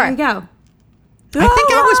 Pure. There you go. I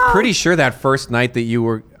think I was pretty sure that first night that you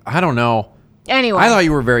were, I don't know. Anyway. I thought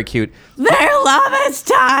you were very cute. Their love is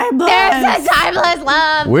timeless. There's a timeless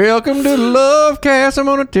love. Welcome to the Love Cast. I'm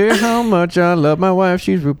going to tell you how much I love my wife.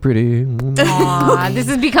 She's real pretty. Aw, this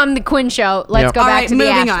has become the Quinn show. Let's Yep. go All back right, to the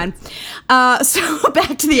moving action. on. So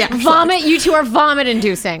back to the action. Vomit. You two are vomit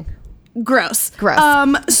inducing. Gross. Gross.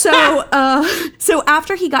 So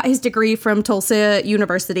after he got his degree from Tulsa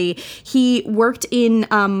University, he worked in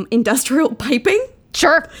industrial piping.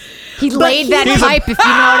 Sure. He laid he- that He's a- pipe, if you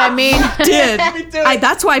know what I mean. Did.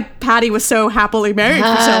 That's why Patty was so happily married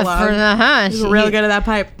for so long. He was real good at that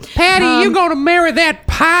pipe. Patty, you gonna marry that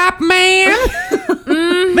pipe man?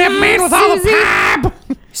 That man with all the Susie. pipe?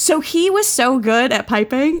 So So he was so good at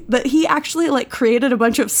piping that he actually like created a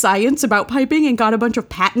bunch of science about piping and got a bunch of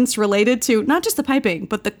patents related to not just the piping,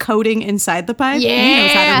 but the coating inside the pipe. He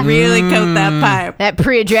knows how to really coat that pipe. That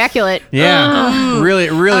pre-ejaculate. Yeah. Really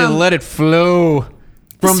let it flow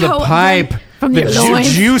from the so pipe. From the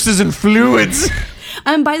loins. Juices and fluids.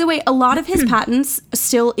 By the way, a lot of his patents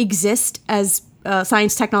still exist as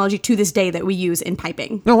science technology to this day that we use in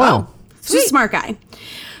piping. Oh, wow. He's a smart guy.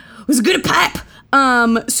 Was good at pipe.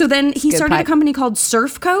 So then he started pipe. a company called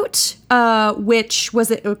Surfcoat, which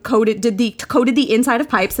was coated the inside of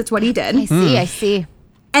pipes. That's what he did. I see.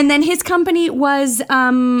 And then his company was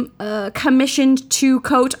commissioned to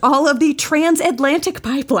coat all of the transatlantic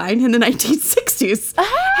pipeline in the 1960s.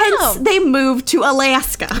 Hence, they moved to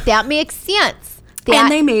Alaska. That makes sense.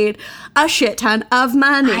 And they made a shit ton of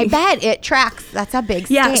money. I bet it tracks. That's a big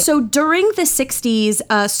state. Yeah, so during the 60s,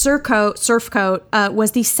 Surfcoat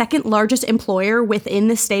was the second largest employer within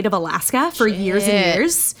the state of Alaska for years and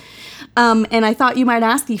years. And I thought you might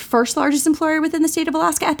ask, the first largest employer within the state of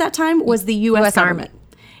Alaska at that time was the U.S. government.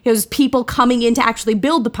 It was people coming in to actually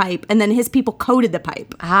build the pipe, and then his people coated the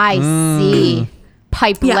pipe. I see.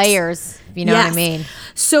 Pipe layers, if you know what I mean.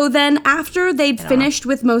 So then after they'd finished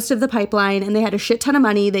with most of the pipeline and they had a shit ton of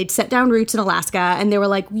money, they'd set down roots in Alaska, and they were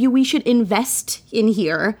like, we should invest in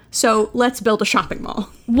here. So let's build a shopping mall.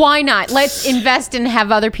 Why not? Let's invest and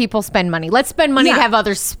have other people spend money. Let's spend money to have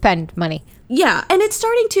others spend money. Yeah, and it's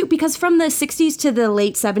starting to, because from the 60s to the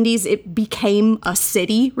late 70s, it became a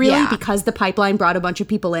city, really, because the pipeline brought a bunch of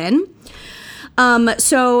people in.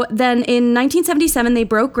 So then in 1977, they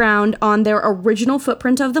broke ground on their original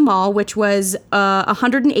footprint of the mall, which was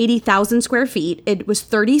 180,000 square feet. It was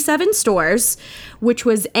 37 stores, which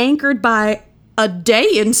was anchored by a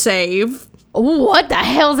Day and Save. What the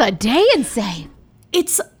hell's a Day and Save?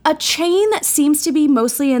 It's a chain that seems to be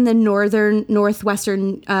mostly in the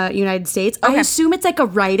northwestern United States. I assume it's like a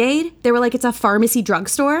Rite Aid. They were like, it's a pharmacy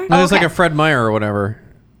drugstore. No, it's like a Fred Meyer or whatever,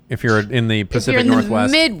 if you're in the Pacific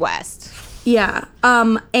Northwest. The Midwest. Yeah.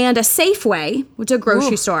 And a Safeway, which is a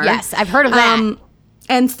grocery store. Yes, I've heard of that.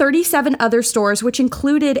 And 37 other stores, which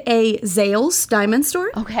included a Zales diamond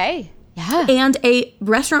store. Okay. Yeah. And a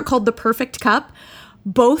restaurant called The Perfect Cup,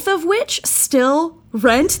 both of which still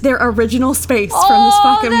rent their original space from this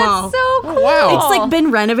fucking mall. That's so cool. Wow. It's like been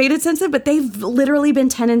renovated since then, but they've literally been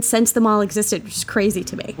tenants since the mall existed, which is crazy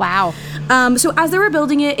to me. Wow. So as they were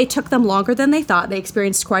building it, it took them longer than they thought. They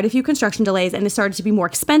experienced quite a few construction delays, and it started to be more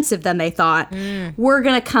expensive than they thought. We're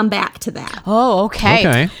going to come back to that. Oh,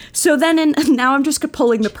 okay. So then, now I'm just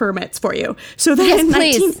pulling the permits for you. So then in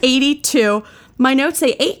 1982... My notes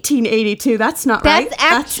say 1882. That's not right.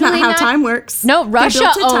 That's not how time works. No, Russia they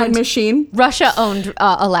built a time owned machine. Russia owned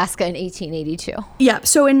Alaska in 1882. Yeah.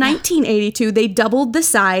 So in 1982, they doubled the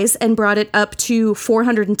size and brought it up to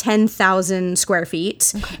 410,000 square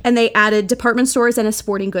feet. Okay. And they added department stores and a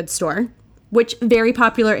sporting goods store, which very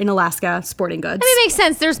popular in Alaska, sporting goods. I mean, it makes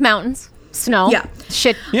sense. There's mountains, snow. Yeah.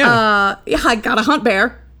 Shit. Yeah. I got a hunt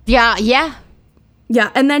bear. Yeah. Yeah,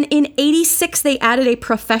 and then in 86, they added a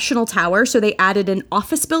professional tower. So they added an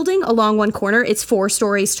office building along one corner. It's 4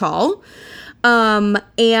 stories tall. And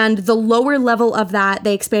the lower level of that,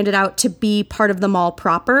 they expanded out to be part of the mall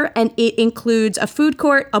proper. And it includes a food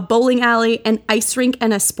court, a bowling alley, an ice rink,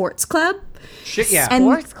 and a sports club. Shit, yeah.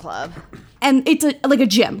 Sports club. And it's like a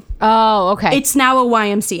gym. Oh, okay. It's now a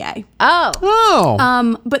YMCA. Oh.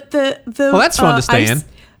 But the well, that's fun to stay in.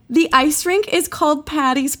 The ice rink is called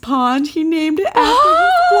Patty's Pond. He named it after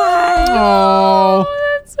his wife. Oh,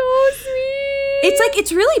 that's so sweet.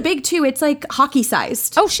 It's really big too. It's like hockey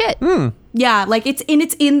sized. Oh shit. Yeah, like it's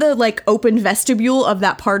in the like open vestibule of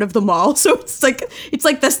that part of the mall. So it's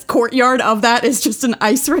like this courtyard of that is just an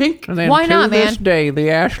ice rink. And then Why not, to this man? day, the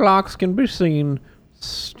Ashlocks can be seen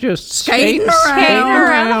just Skating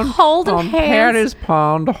around, holding on hands. Patty's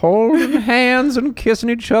Pond, holding hands and kissing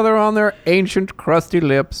each other on their ancient crusty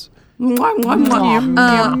lips. Mwah, mwah,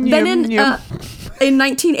 mwah. Then in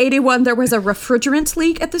 1981, there was a refrigerant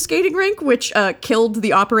leak at the skating rink, which killed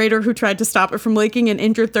the operator who tried to stop it from leaking and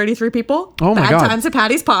injured 33 people. Oh my God. Bad times at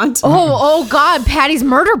Patty's Pond. Oh God, Patty's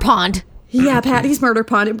murder pond. Yeah, Patty's murder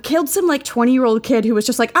pond. It killed some like 20-year-old kid who was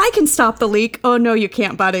just like, I can stop the leak. Oh no, you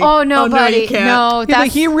can't, buddy. Oh no, buddy. No, you can't. No, Yeah, that's but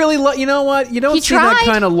he really, you know what? You don't He see that tried.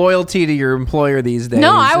 kind of loyalty to your employer these days.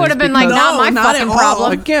 no. I And would it's have been like, because- not my No, not fucking at all.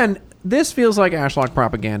 problem. Again, this feels like Ashlock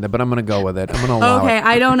propaganda, but I'm going to go with it. I'm going to allow Okay, it.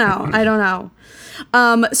 I don't know.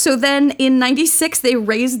 So then in 96, they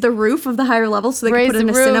raised the roof of the higher level so they Raised could put in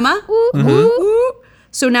the a roof. cinema. Woo, woo.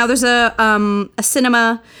 So now there's a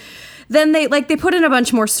cinema Then they put in a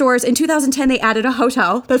bunch more stores. In 2010, they added a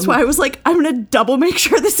hotel. That's why I was like, I'm gonna double make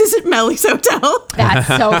sure this isn't Melly's hotel. That's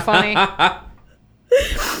so funny.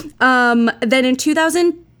 Then in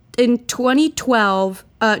 2012,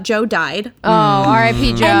 Joe died. Oh,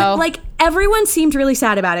 R.I.P. Joe. And like everyone seemed really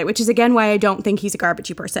sad about it, which is again why I don't think he's a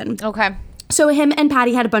garbagey person. Okay. So him and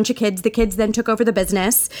Patty had a bunch of kids. The kids then took over the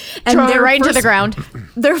business. And Throw it right into the ground.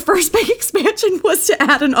 Their first big expansion was to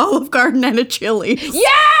add an Olive Garden and a Chili's.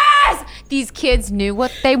 Yes! These kids knew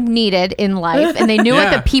what they needed in life, and they knew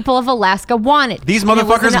what the people of Alaska wanted. These And it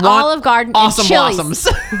was motherfuckers an want Olive Garden awesome and Chili's. blossoms.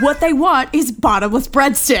 What they want is bottomless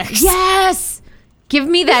breadsticks. Yes! Give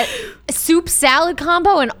me that soup salad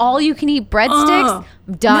combo and all you can eat breadsticks.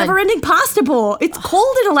 I'm done. Never ending pasta bowl. It's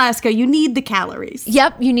cold in Alaska. You need the calories.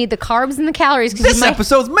 Yep, you need the carbs and the calories. This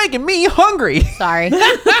episode's making me hungry. Sorry.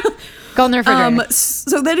 Go in the refrigerator.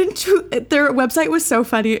 So then their website was so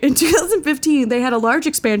funny. In 2015, they had a large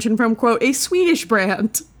expansion from, quote, a Swedish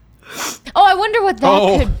brand. Oh, I wonder what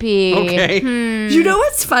that could be. Okay. You know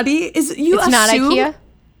what's funny? Is you It's not assume- IKEA?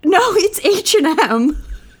 No, it's H&M.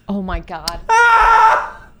 Oh my God.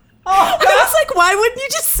 I was like, why wouldn't you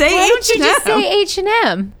just say Why don't you H&M? just say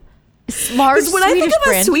H&M? Large Because when I think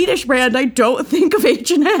of a Swedish brand, I don't think of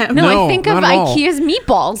H&M. No, No, I think of not at all. IKEA's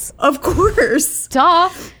meatballs. Of course. Duh.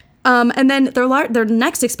 And then their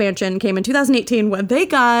next expansion came in 2018 when they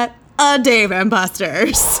got a Dave &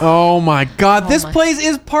 Buster's. Oh my God, this place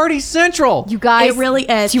is party central. You guys. It really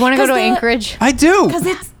is. Do you want to go to 'Cause Anchorage? I do.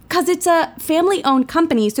 Because it's a family-owned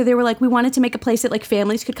company, so they were like, we wanted to make a place that like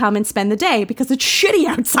families could come and spend the day because it's shitty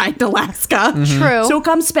outside in Alaska. True. So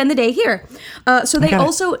come spend the day here. So they got it.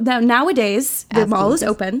 also nowadays the mall is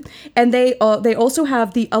open, and they also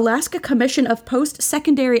have the Alaska Commission of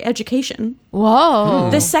Post-Secondary Education. Whoa.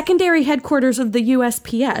 The secondary headquarters of the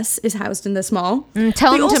USPS is housed in this mall.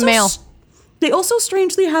 Tell They them to also mail. They also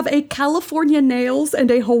strangely have a California Nails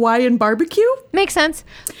and a Hawaiian barbecue. Makes sense.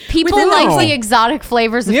 People Within like the- the exotic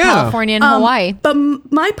flavors of Yeah. California and Hawaii. But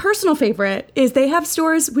my personal favorite is they have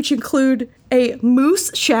stores which include a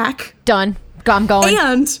Moose Shack Done. I'm going.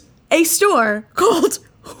 and a store called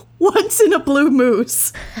Once in a Blue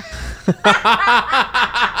Moose.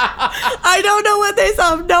 I don't know what they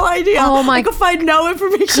sell. I have no idea. Oh my I could find no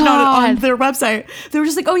information on God. their website. They were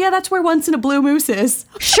just like, oh yeah, that's where Once in a Blue Moose is.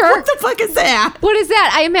 Sure. What the fuck is that? What is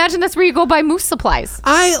that? I imagine that's where you go buy moose supplies.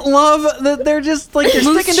 I love that they're just like they're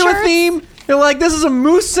Moose sticking to a shirts? theme. They're like, this is a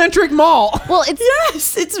moose-centric mall. Well, it's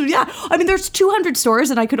Yes, I mean, there's 200 stores,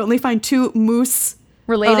 and I could only find 2 moose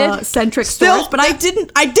related. centric Still- stores. But I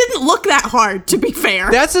didn't look that hard, to be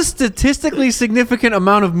fair. That's a statistically significant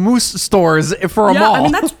amount of moose stores for a mall. I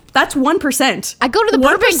mean that's 1%. I go to the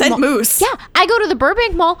Burbank 1% Mall. moose. Yeah, I go to the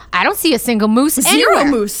Burbank Mall. I don't see a single moose Zero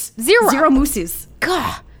anywhere. moose. Zero mooses.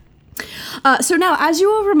 God. So now, as you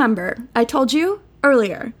will remember, I told you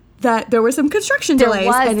earlier that there were some construction There delays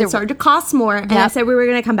was, and there it started to cost more, and I Yep. said we were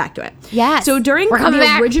going to come back to it. Yes. So during We're the coming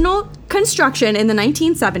back. original construction in the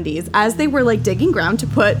 1970s, as they were like digging ground to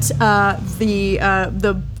put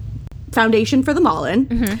the foundation for the mall in,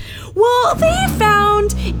 well, they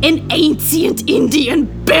found an ancient Indian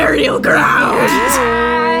burial ground.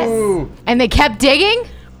 And they kept digging?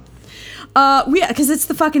 Yeah, because it's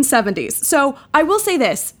the fucking 70s. So I will say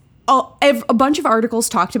this. A bunch of articles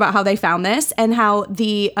talked about how they found this and how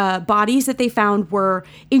the bodies that they found were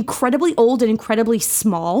incredibly old and incredibly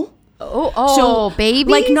small. Oh,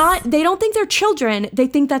 babies? Like they don't think they're children. They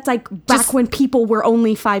think that's like back when people were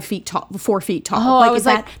only 5 feet tall, 4 feet tall. Oh, I was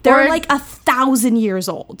that, like, they're or- like 1,000 years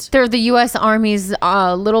old. They're the U.S. Army's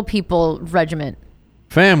Little People Regiment.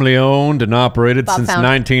 Family owned and operated Bob since found.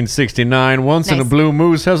 1969, Once in a Nice. Blue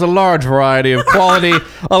Moose has a large variety of quality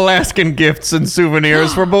Alaskan gifts and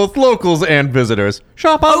souvenirs for both locals and visitors.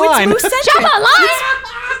 Shop online. Moose centric. Shop online!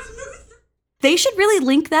 They should really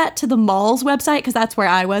link that to the mall's website because that's where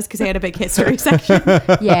I was because they had a big history section.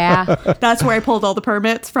 Yeah. That's where I pulled all the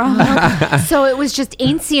permits from. So it was just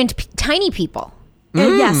ancient, tiny people.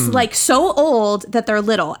 Yes, like so old that they're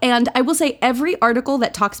little. And I will say every article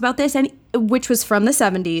that talks about this, and which was from the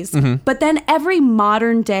 70s, but then every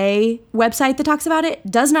modern day website that talks about it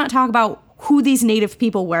does not talk about who these native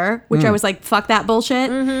people were, which I was like, fuck that bullshit.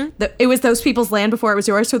 It was those people's land before it was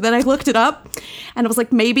yours. So then I looked it up and I was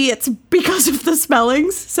like, maybe it's because of the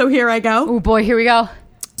spellings. So here I go. Oh boy, here we go.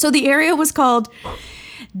 So the area was called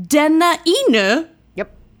Dena'ina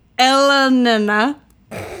Yep. Elanina,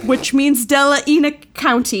 which means Delaina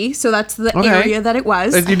County. So that's the Okay. area that it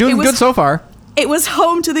was. You're doing It was- good so far. It was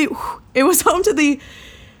home to the.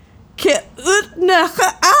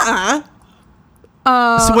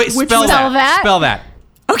 So wait, which spell was- that. Spell that? Spell that.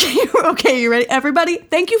 Okay, you ready? Everybody,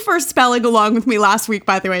 thank you for spelling along with me last week,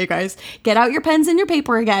 by the way, you guys. Get out your pens and your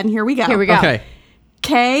paper again. Here we go. Here we go. Okay.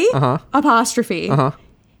 K apostrophe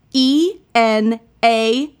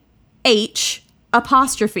ENAH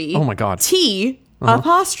apostrophe. Oh my God. T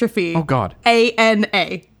apostrophe. Oh God.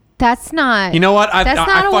 ANA. That's not. You know what? That's not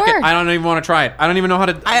a fuck word. it. I don't even want to try it. I don't even know how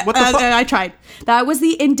to. What the fuck? I tried. That was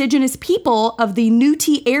the indigenous people of the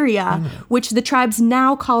Nuti area, which the tribes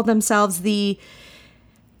now call themselves the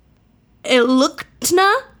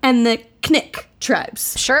Iluktna and the Knik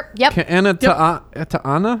tribes. Sure. Yep.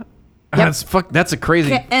 Ta'ana? That's a crazy.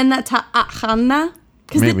 Because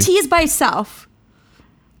the Maybe. T is by itself.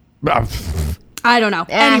 I don't know.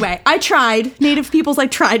 Anyway, I tried. Native peoples, I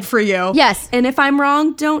tried for you. Yes. And if I'm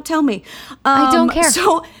wrong, don't tell me. I don't care.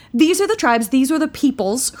 So these are the tribes. These were the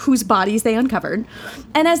peoples whose bodies they uncovered.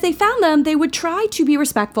 And as they found them, they would try to be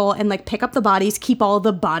respectful and like pick up the bodies, keep all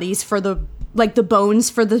the bodies for the bones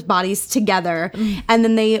for the bodies together, and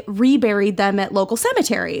then they reburied them at local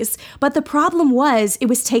cemeteries. But the problem was it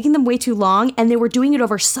was taking them way too long, and they were doing it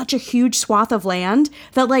over such a huge swath of land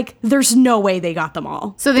that like there's no way they got them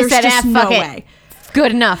all. So they There's said, just fuck no it. way.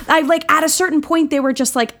 Good enough. I like at a certain point they were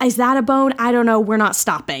just like, is that a bone? I don't know. We're not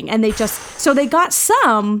stopping. And they so they got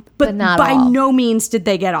some, but not by all. no means did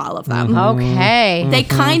they get all of them. Okay. They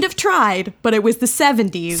kind of tried, but it was the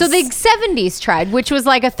 70s. So the 70s tried, which was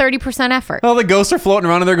like a 30% effort. Oh, the ghosts are floating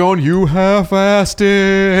around and they're going, "You half-assed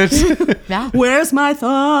it." Yeah. Where's my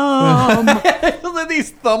thumb?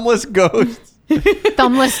 These thumbless ghosts.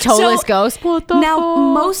 Thumbless, toeless So, ghost. What the Now, fuck?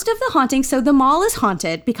 most of the hauntings, so the mall is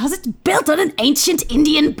haunted because it's built on an ancient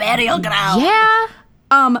Indian burial ground. Yeah.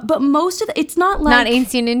 But most of it's not like Not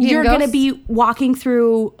ancient Indian you're going to ghosts? be walking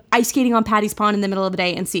through ice skating on Patty's Pond in the middle of the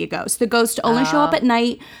day and see a ghost. The ghosts only show up at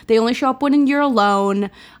night. They only show up when you're alone.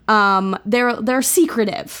 They're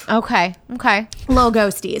secretive. Okay. Little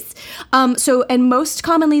ghosties. And most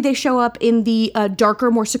commonly they show up in the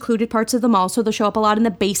darker, more secluded parts of the mall. So they'll show up a lot in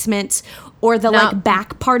the basement or the like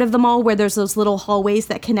back part of the mall where there's those little hallways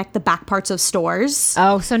that connect the back parts of stores.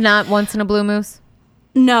 Oh, so not once in a blue moose?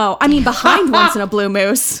 No, I mean behind Once in a Blue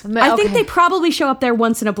Moose. I think Okay. they probably show up there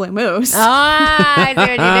once in a Blue Moose. I see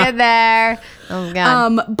what you did there. Oh,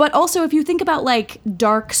 God. But also, if you think about like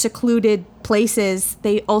dark, secluded places,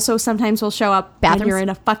 they also sometimes will show up when Bathrooms? you're in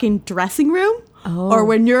a fucking dressing room or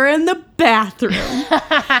when you're in the bathroom.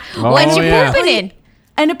 What you yeah. pooping in?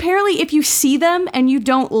 And apparently, if you see them and you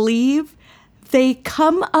don't leave, they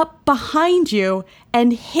come up behind you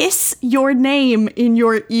and hiss your name in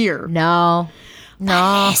your ear. No.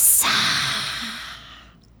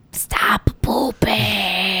 Stop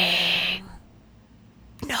pooping.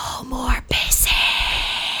 No more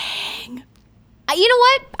pissing. You know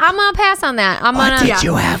what? I'm gonna pass on that. I'm gonna. did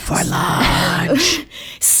you have for lunch?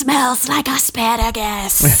 Smells like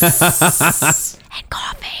asparagus. And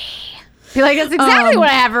coffee. Feel like that's exactly what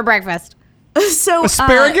I have for breakfast. So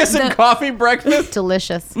Asparagus and coffee breakfast.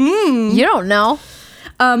 Delicious. You don't know.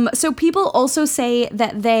 So people also say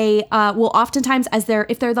that they will oftentimes,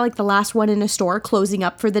 if they're like the last one in a store closing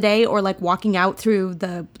up for the day or like walking out through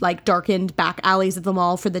the like darkened back alleys of the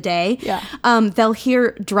mall for the day, they'll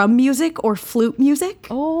hear drum music or flute music.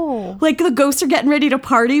 Oh. Like the ghosts are getting ready to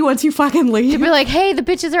party once you fucking leave. Be like, hey, the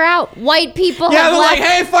bitches are out. White people Yeah, have they're like,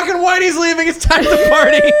 left. "Hey, fucking Whitey's leaving. It's time to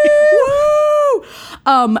party." Woo!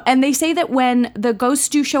 And they say that when the ghosts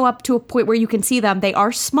do show up to a point where you can see them, they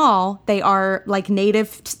are small. They are like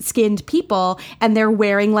native skinned people, and they're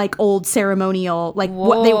wearing like old ceremonial, like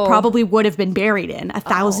what they Whoa. probably would have been buried in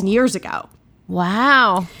 1,000 years ago.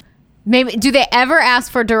 Wow. Maybe do they ever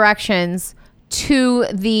ask for directions to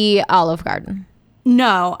the Olive Garden?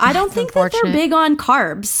 No, I don't think that they're unfortunate. big on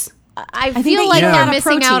carbs. I think feel they like eat a they're lot of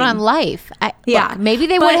missing out protein. on life. Yeah, Look, maybe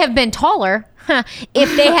they but- would have been taller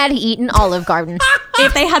if they had eaten Olive Garden.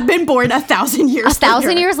 If they had been born 1,000 years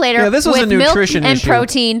 1,000 years later, Yeah, this was with a milk nutrition and issue.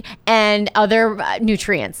 protein and other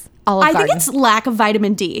nutrients. Olive I Garden. think it's lack of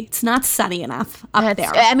vitamin D. It's not sunny enough up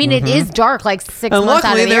That's- there. I mean, it is dark, like 6 And months out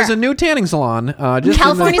luckily, of the there's year. a new tanning salon. Just in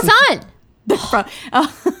California sun.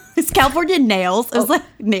 It's California Nails. It's like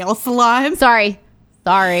nail salon. Sorry.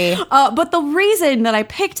 But the reason that I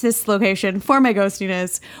picked this location for my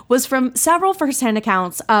ghostiness was from several firsthand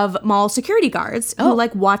accounts of mall security guards who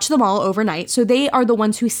like watch the mall overnight. So they are the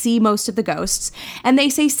ones who see most of the ghosts. And they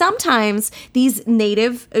say sometimes these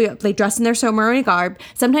native, they dress in their ceremonial garb,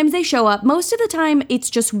 sometimes they show up. Most of the time it's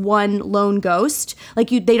just one lone ghost. Like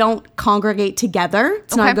they don't congregate together.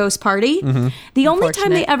 It's not a Okay. ghost party. The only time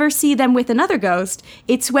they Unfortunate. ever see them with another ghost,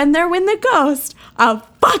 it's when they're with the ghost of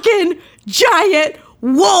fucking giant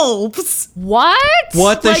wolves. What?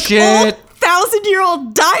 What the Like shit? old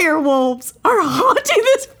 1,000-year-old dire wolves are haunting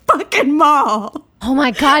this fucking mall. Oh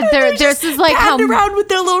my God, this is like how around with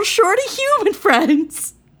their little shorty human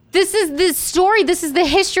friends. this is this story. This is the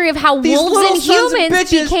history of how These wolves little and sons of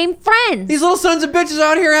humans bitches. became friends. These little sons of bitches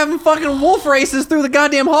out here having fucking wolf races through the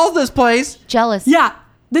goddamn halls of this place. Jealous. Yeah.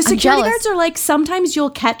 The security jealous. guards are like, sometimes you'll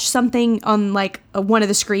catch something on like one of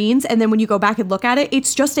the screens, and then when you go back and look at it,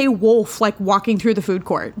 it's just a wolf like walking through the food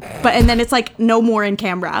court. And then it's like no more in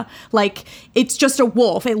camera. Like it's just a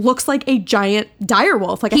wolf. It looks like a giant dire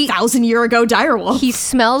wolf, like a 1,000-year-ago dire wolf. He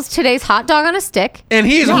smells today's hot dog on a stick. And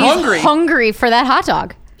he's hungry. Hungry for that hot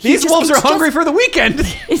dog. These wolves are hungry for the weekend.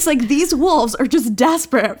 It's like these wolves are just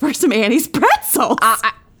desperate for some Annie's pretzels.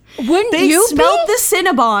 Wouldn't They you smelled be? the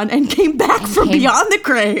Cinnabon and came back from beyond the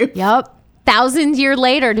grave. Yep. 1,000 years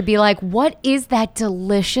later to be like, what is that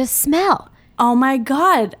delicious smell? Oh my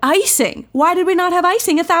God, icing. Why did we not have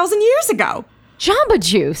icing 1,000 years ago? Jamba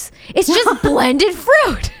Juice. It's just blended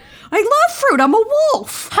fruit. I love fruit. I'm a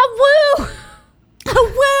wolf. Woo! A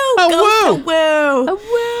woo. A Ghost woo. a woo.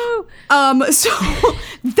 Woo! So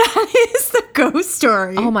that is the ghost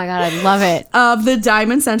story Oh my God, I love it. of the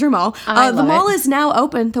Diamond Center Mall. I The love mall it. is now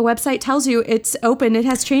open. The website tells you it's open. It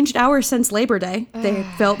has changed hours since Labor Day. They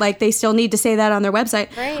felt like they still need to say that on their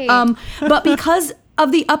website. Great. But because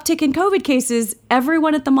of the uptick in COVID cases,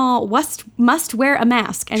 everyone at the mall must wear a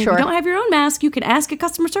mask. And Sure. if you don't have your own mask, you can ask a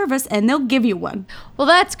customer service and they'll give you one. Well,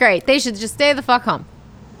 that's great. They should just stay the fuck home.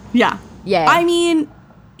 Yeah. Yeah. I mean,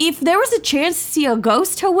 if there was a chance to see a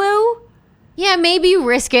ghost to woo, Yeah, maybe you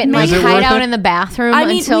risk it and like Is it hide worth out it? in the bathroom I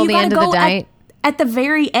mean, until you the gotta end of the go night. at the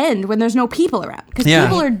very end when there's no people around, because Yeah.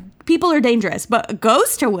 people are dangerous. But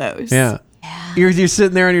ghost to woos, Yeah. You're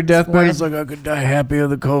sitting there on your deathbed. It's It's like I could die happy of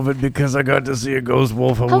the COVID because I got to see a ghost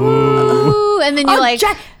wolf. Ooh, and then you're Oh, like,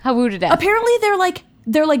 Jack- Hawoo to death. apparently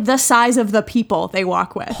they're like the size of the people they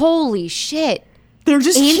walk with. Holy shit. They're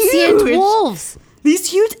just Ancient huge. wolves.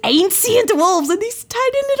 These huge ancient wolves and these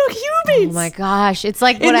tiny little humans. Oh my gosh. It's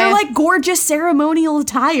like And what they're like gorgeous ceremonial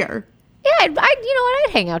attire. yeah, you know what? I'd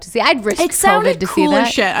hang out to see. I'd risk It sounded COVID to see cool that.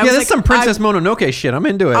 as shit. I Yeah, was that's like, some Princess Mononoke shit. I'm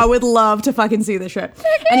into it. I would love to fucking see this shit.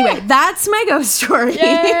 Anyway, that's my ghost story.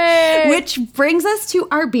 Yay! Which brings us to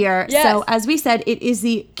our beer. Yes. So, as we said, it is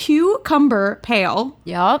the Cucumber Pale.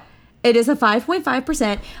 Yup. It is a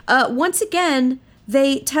 5.5%. Once again,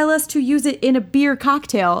 they tell us to use it in a beer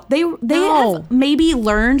cocktail. They No. have maybe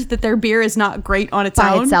learned that their beer is not great on its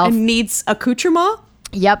By own itself. and needs accoutrement.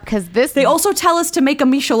 Yep, because this They also tell us to make a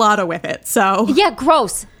michelada with it. So yeah,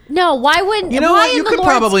 gross. No, why wouldn't You know why what? in You the could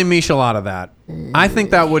Lord's- probably michel out of that. I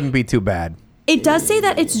think that wouldn't be too bad. it does say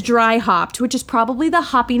that it's dry hopped, which is probably the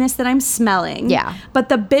hoppiness that I'm smelling. Yeah. But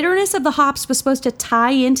the bitterness of the hops was supposed to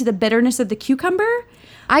tie into the bitterness of the cucumber.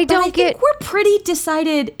 I But don't I get think we're pretty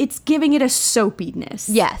decided it's giving it a soapiness.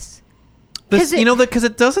 yes. This, 'Cause it- because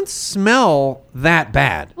it doesn't smell that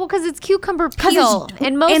bad. Well, because it's cucumber 'Cause peel, it's,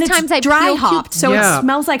 and most it's times I dry peel hopped, so Yeah. it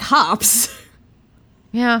smells like hops.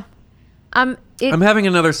 Yeah. It, I'm having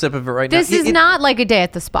another sip of it right this now. is not like a day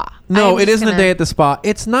at the spa. No, I'm it just isn't a gonna- day at the spa.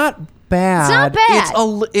 It's not bad. It's not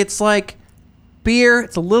bad. It's like beer.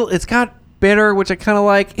 It's a little. It's got bitter, which I kind of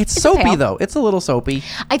like. It's soapy pale. though. It's a little soapy.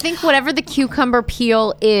 I think whatever the cucumber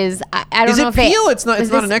peel is, I don't Is know it if peel? It's not. is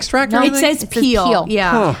It's not this- an extract or no, It anything? says peel.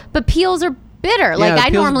 Yeah. Huh. But peels are bitter. Like the I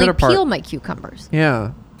peel's the normally bitter part. peel my cucumbers.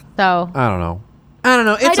 Yeah. So I don't know.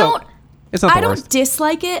 It's don't- It's not the I don't worst.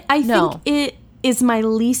 dislike it. I No. think it is my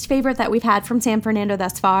least favorite that we've had from San Fernando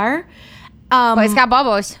thus far. but it's got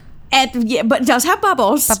bubbles. But it does have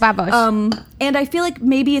bubbles. Bubbles. And I feel like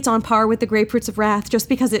maybe it's on par with the Grapefruits of Wrath just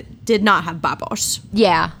because it did not have bubbles.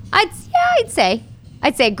 Yeah. I'd say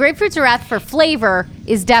Grapefruits of Wrath for flavor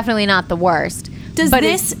is definitely not the worst. Does but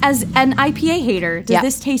this, as an IPA hater, does Yeah.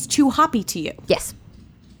 this taste too hoppy to you? Yes.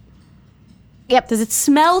 Yep. Does it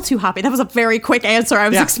smell too hoppy? That was a very quick answer. I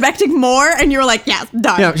was Yeah. expecting more, and you were like, "Yeah,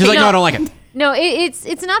 done." Yeah. She's like, no, I don't like it. No, it's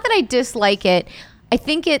not that I dislike it. I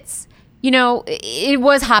think it's, it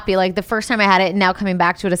was hoppy. Like the first time I had it, and now coming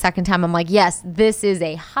back to it a second time, I'm like, yes, this is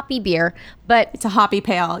a hoppy beer. But It's a hoppy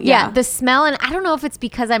pale. yeah, Yeah. the smell, and I don't know if it's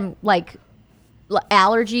because I'm like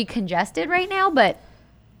allergy congested right now, but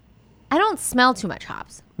I don't smell too much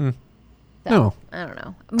hops. No. I don't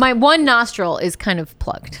know. My one nostril is kind of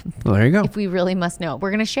plugged. Well, there you go. If we really must know, we're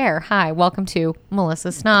gonna share. Hi, welcome to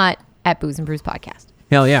Melissa Snot at Booze and Brews Podcast.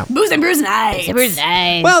 Hell yeah. Booze and Brews Nights.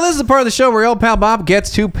 Well, this is the part of the show where old pal Bob gets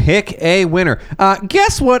to pick a winner.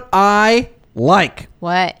 Guess what I like?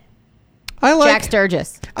 What? I like Jack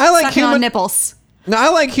Sturgis. I like Sucking on human. nipples. No, I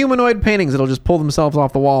like humanoid paintings that'll just pull themselves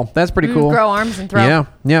off the wall. That's pretty cool. Grow arms and throw. Yeah,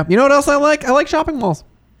 yeah. You know what else I like? I like shopping malls.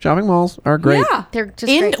 Shopping malls are great. Yeah. They're just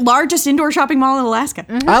great. Largest indoor shopping mall in Alaska.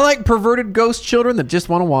 I like perverted ghost children that just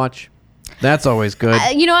want to watch. That's always good.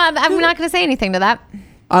 You know, I'm not going to say anything to that.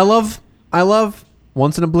 I love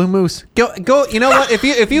Once in a Blue Moose. Go. You know what? If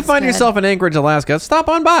you find good. yourself in Anchorage, Alaska, stop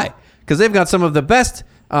on by because they've got some of the best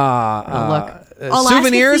souvenirs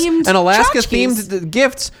Alaska-themed and Alaska tchotchkes. themed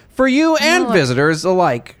gifts for you and visitors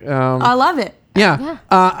alike. I love it. Yeah.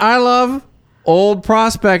 I love old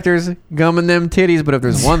prospectors gumming them titties, but if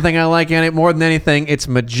there's one thing I like in it more than anything, it's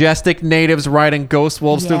majestic natives riding ghost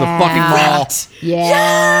wolves through the fucking mall.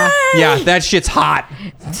 Yeah. Yeah, that shit's hot.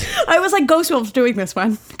 I was like, Ghost Wolf's doing this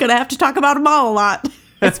one. Gonna have to talk about them all a lot.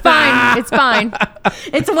 It's fine. It's fine.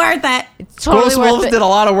 It's worth it. It's totally Ghost worth wolves it. did a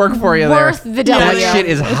lot of work for you Worth there. the W. That shit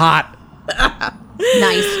is hot.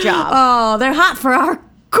 Nice job. Oh, they're hot for our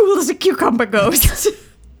cool as a cucumber ghost.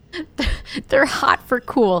 They're hot for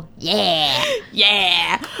cool. Yeah.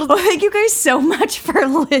 Yeah. Well, thank you guys so much for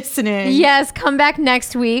listening. Yes, come back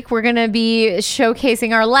next week. We're going to be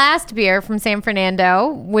showcasing our last beer from San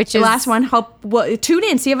Fernando, which The is last one, tune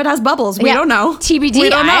in, see if it has bubbles. We Yeah, don't know. TBD. We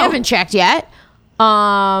don't know. I haven't checked yet.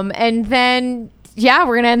 And then we're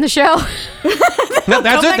going to end the show. That's Come it.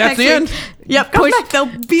 back That's next the week. end. Yep, come back.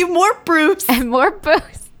 There'll be more proofs. And more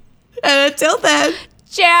booze. And until then,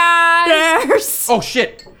 Cheers. cheers. Oh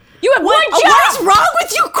shit! You have one job. What is wrong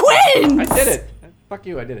with you, Quinn? I did it. Fuck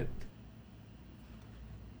you! I did it.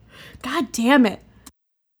 God damn it.